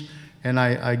sleeves, and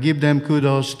I give them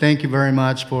kudos. Thank you very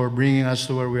much for bringing us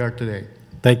to where we are today.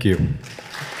 Thank you.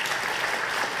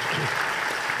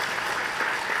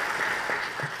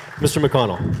 Mr.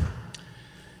 McConnell.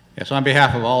 Yes, on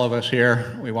behalf of all of us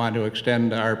here, we want to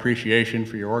extend our appreciation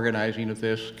for your organizing of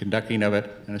this, conducting of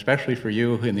it, and especially for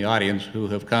you in the audience who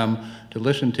have come to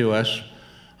listen to us.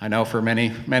 I know for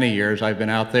many, many years I've been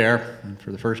out there, and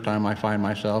for the first time I find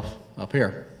myself up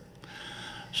here.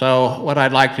 So what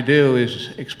I'd like to do is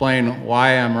explain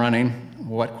why I'm running,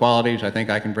 what qualities I think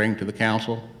I can bring to the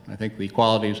council. I think the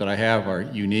qualities that I have are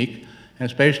unique, and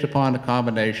it's based upon a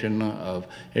combination of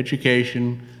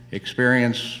education,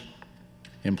 experience,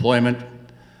 employment,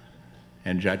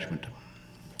 and judgment.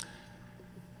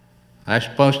 As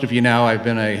most of you know, I've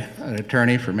been an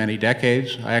attorney for many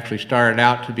decades. I actually started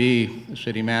out to be a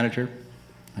city manager.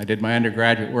 I did my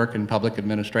undergraduate work in public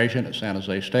administration at San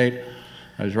Jose State.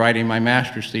 I was writing my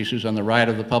master's thesis on the right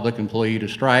of the public employee to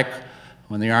strike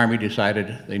when the Army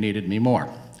decided they needed me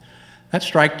more. That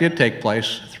strike did take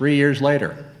place 3 years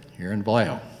later here in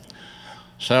Vallejo.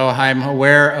 So I'm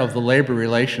aware of the labor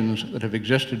relations that have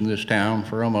existed in this town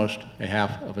for almost a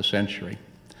half of a century.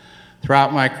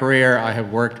 Throughout my career, I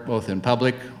have worked both in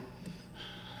public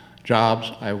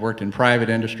jobs, I have worked in private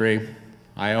industry,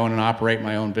 I own and operate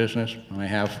my own business, and I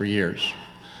have for years.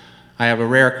 I have a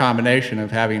rare combination of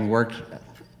having worked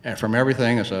from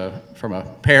everything from a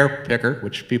pear picker,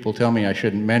 which people tell me I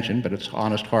shouldn't mention, but it's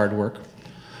honest, hard work,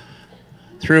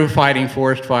 through fighting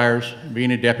forest fires,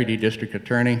 being a deputy district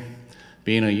attorney,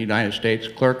 being a United States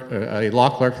clerk, a law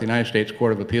clerk for the United States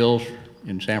Court of Appeals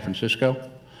in San Francisco.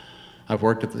 I've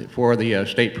worked for the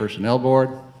State Personnel Board.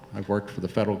 I've worked for the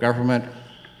federal government.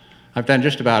 I've done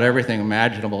just about everything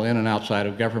imaginable in and outside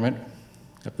of government.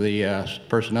 At the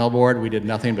Personnel Board, we did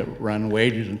nothing but run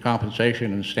wages and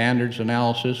compensation and standards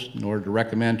analysis in order to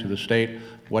recommend to the state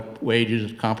what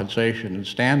wages, compensation, and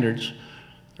standards,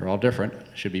 they're all different,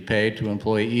 should be paid to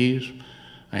employees.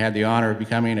 I had the honor of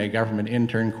becoming a government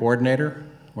intern coordinator,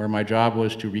 where my job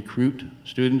was to recruit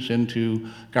students into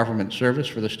government service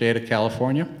for the state of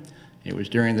California. It was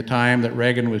during the time that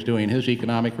Reagan was doing his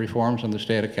economic reforms in the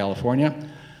state of California,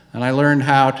 and I learned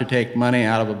how to take money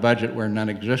out of a budget where none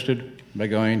existed by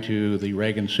going to the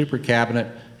Reagan super cabinet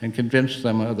and convince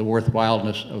them of the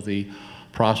worthwhileness of the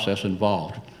process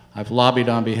involved. I've lobbied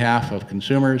on behalf of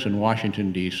consumers in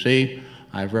Washington, D.C.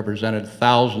 I've represented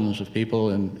thousands of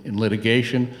people in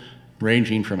litigation,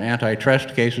 ranging from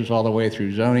antitrust cases all the way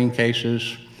through zoning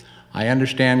cases. I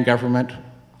understand government.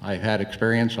 I've had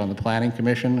experience on the Planning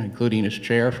Commission, including as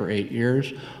chair for 8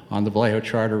 years, on the Vallejo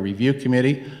Charter Review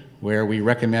Committee, where we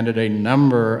recommended a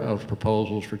number of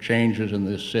proposals for changes in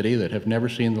this city that have never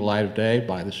seen the light of day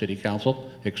by the City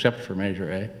Council, except for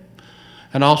Measure A,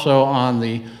 and also on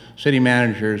the City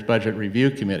Manager's Budget Review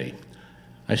Committee.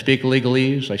 I speak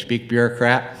legalese, I speak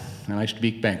bureaucrat, and I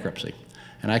speak bankruptcy.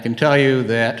 And I can tell you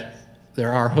that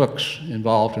there are hooks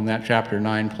involved in that Chapter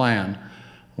 9 plan,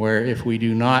 where if we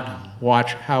do not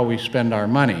watch how we spend our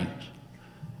money,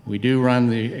 we do run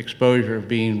the exposure of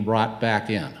being brought back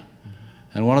in.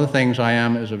 And one of the things I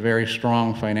am is a very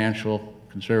strong financial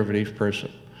conservative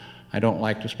person. I don't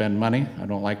like to spend money, I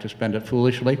don't like to spend it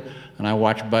foolishly, and I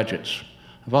watch budgets.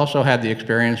 I've also had the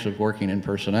experience of working in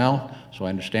personnel, so I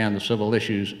understand the civil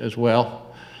issues as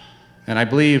well. And I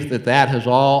believe that that has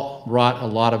all brought a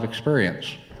lot of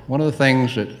experience. One of the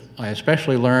things that I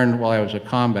especially learned while I was a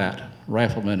combat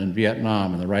rifleman in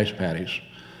Vietnam in the rice paddies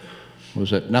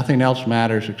was that nothing else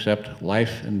matters except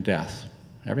life and death.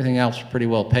 Everything else pretty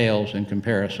well pales in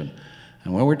comparison.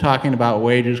 And when we're talking about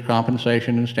wages,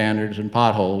 compensation, and standards and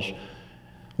potholes,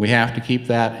 we have to keep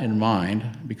that in mind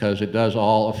because it does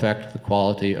all affect the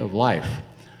quality of life.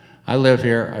 I live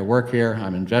here, I work here,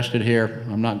 I'm invested here,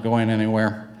 I'm not going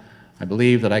anywhere. I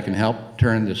believe that I can help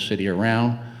turn this city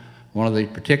around. One of the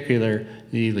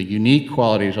the unique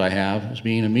qualities I have is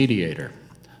being a mediator.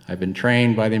 I've been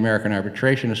trained by the American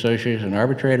Arbitration Association, an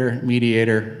arbitrator,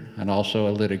 mediator, and also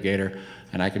a litigator,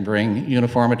 and I can bring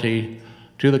uniformity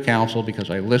to the council because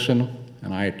I listen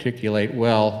and I articulate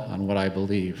well on what I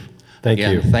believe. Thank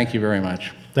you. Thank you very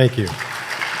much. Thank you.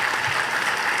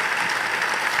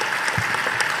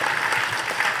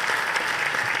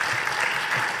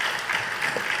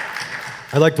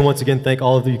 I'd like to once again thank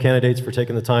all of you candidates for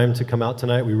taking the time to come out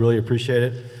tonight. We really appreciate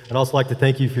it. I'd also like to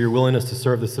thank you for your willingness to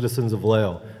serve the citizens of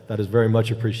Vallejo. That is very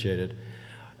much appreciated.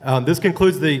 This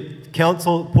concludes the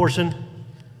council portion.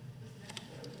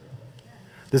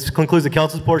 This concludes the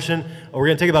council's portion. We're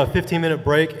going to take about a 15-minute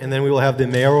break, and then we will have the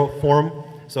mayoral forum.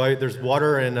 So there's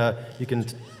water, and you can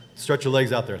stretch your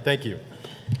legs out there. Thank you.